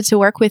interested to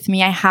work with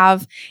me. I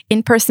have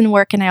in-person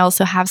work, and I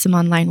also have some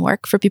online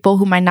work for people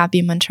who might not be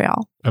in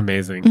Montreal.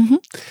 Amazing.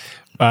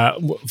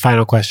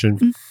 Final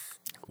question.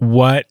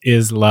 What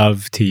is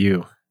love to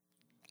you?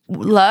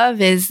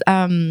 Love is,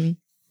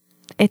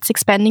 it's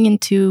expanding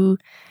into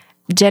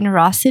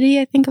generosity,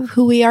 I think, of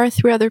who we are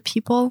through other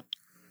people.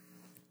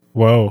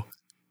 Whoa.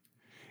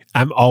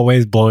 I'm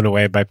always blown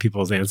away by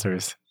people's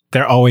answers.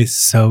 They're always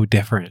so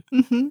different.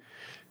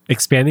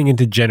 Expanding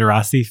into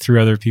generosity through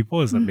other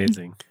people is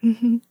amazing.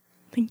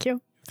 Thank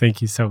you.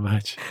 Thank you so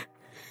much.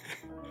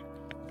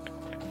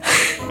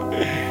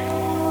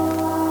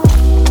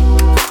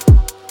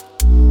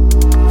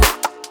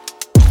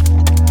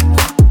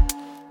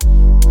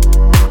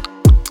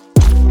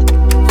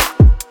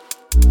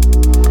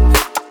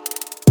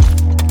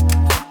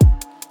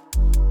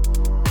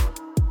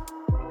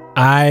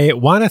 I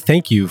want to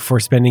thank you for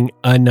spending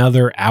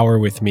another hour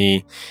with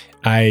me.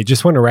 I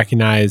just want to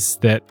recognize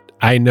that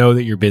I know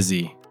that you're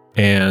busy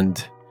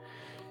and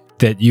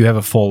that you have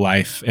a full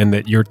life and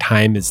that your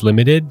time is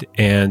limited.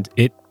 And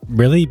it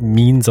really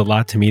means a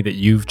lot to me that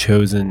you've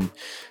chosen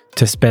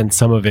to spend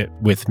some of it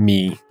with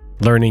me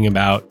learning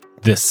about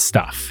this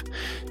stuff.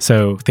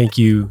 So thank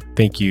you,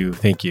 thank you,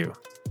 thank you.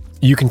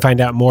 You can find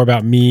out more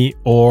about me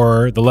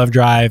or The Love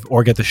Drive,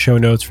 or get the show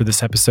notes for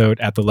this episode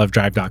at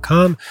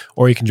thelovedrive.com,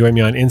 or you can join me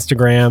on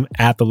Instagram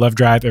at The Love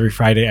Drive. Every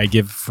Friday, I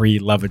give free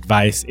love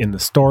advice in the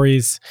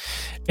stories.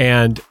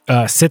 And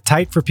sit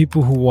tight for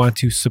people who want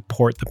to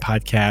support the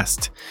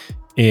podcast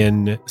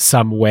in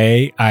some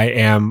way. I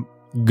am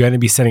going to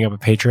be setting up a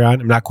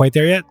Patreon. I'm not quite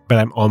there yet, but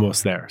I'm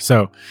almost there.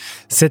 So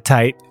sit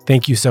tight.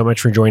 Thank you so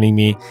much for joining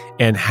me,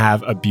 and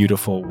have a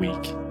beautiful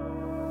week.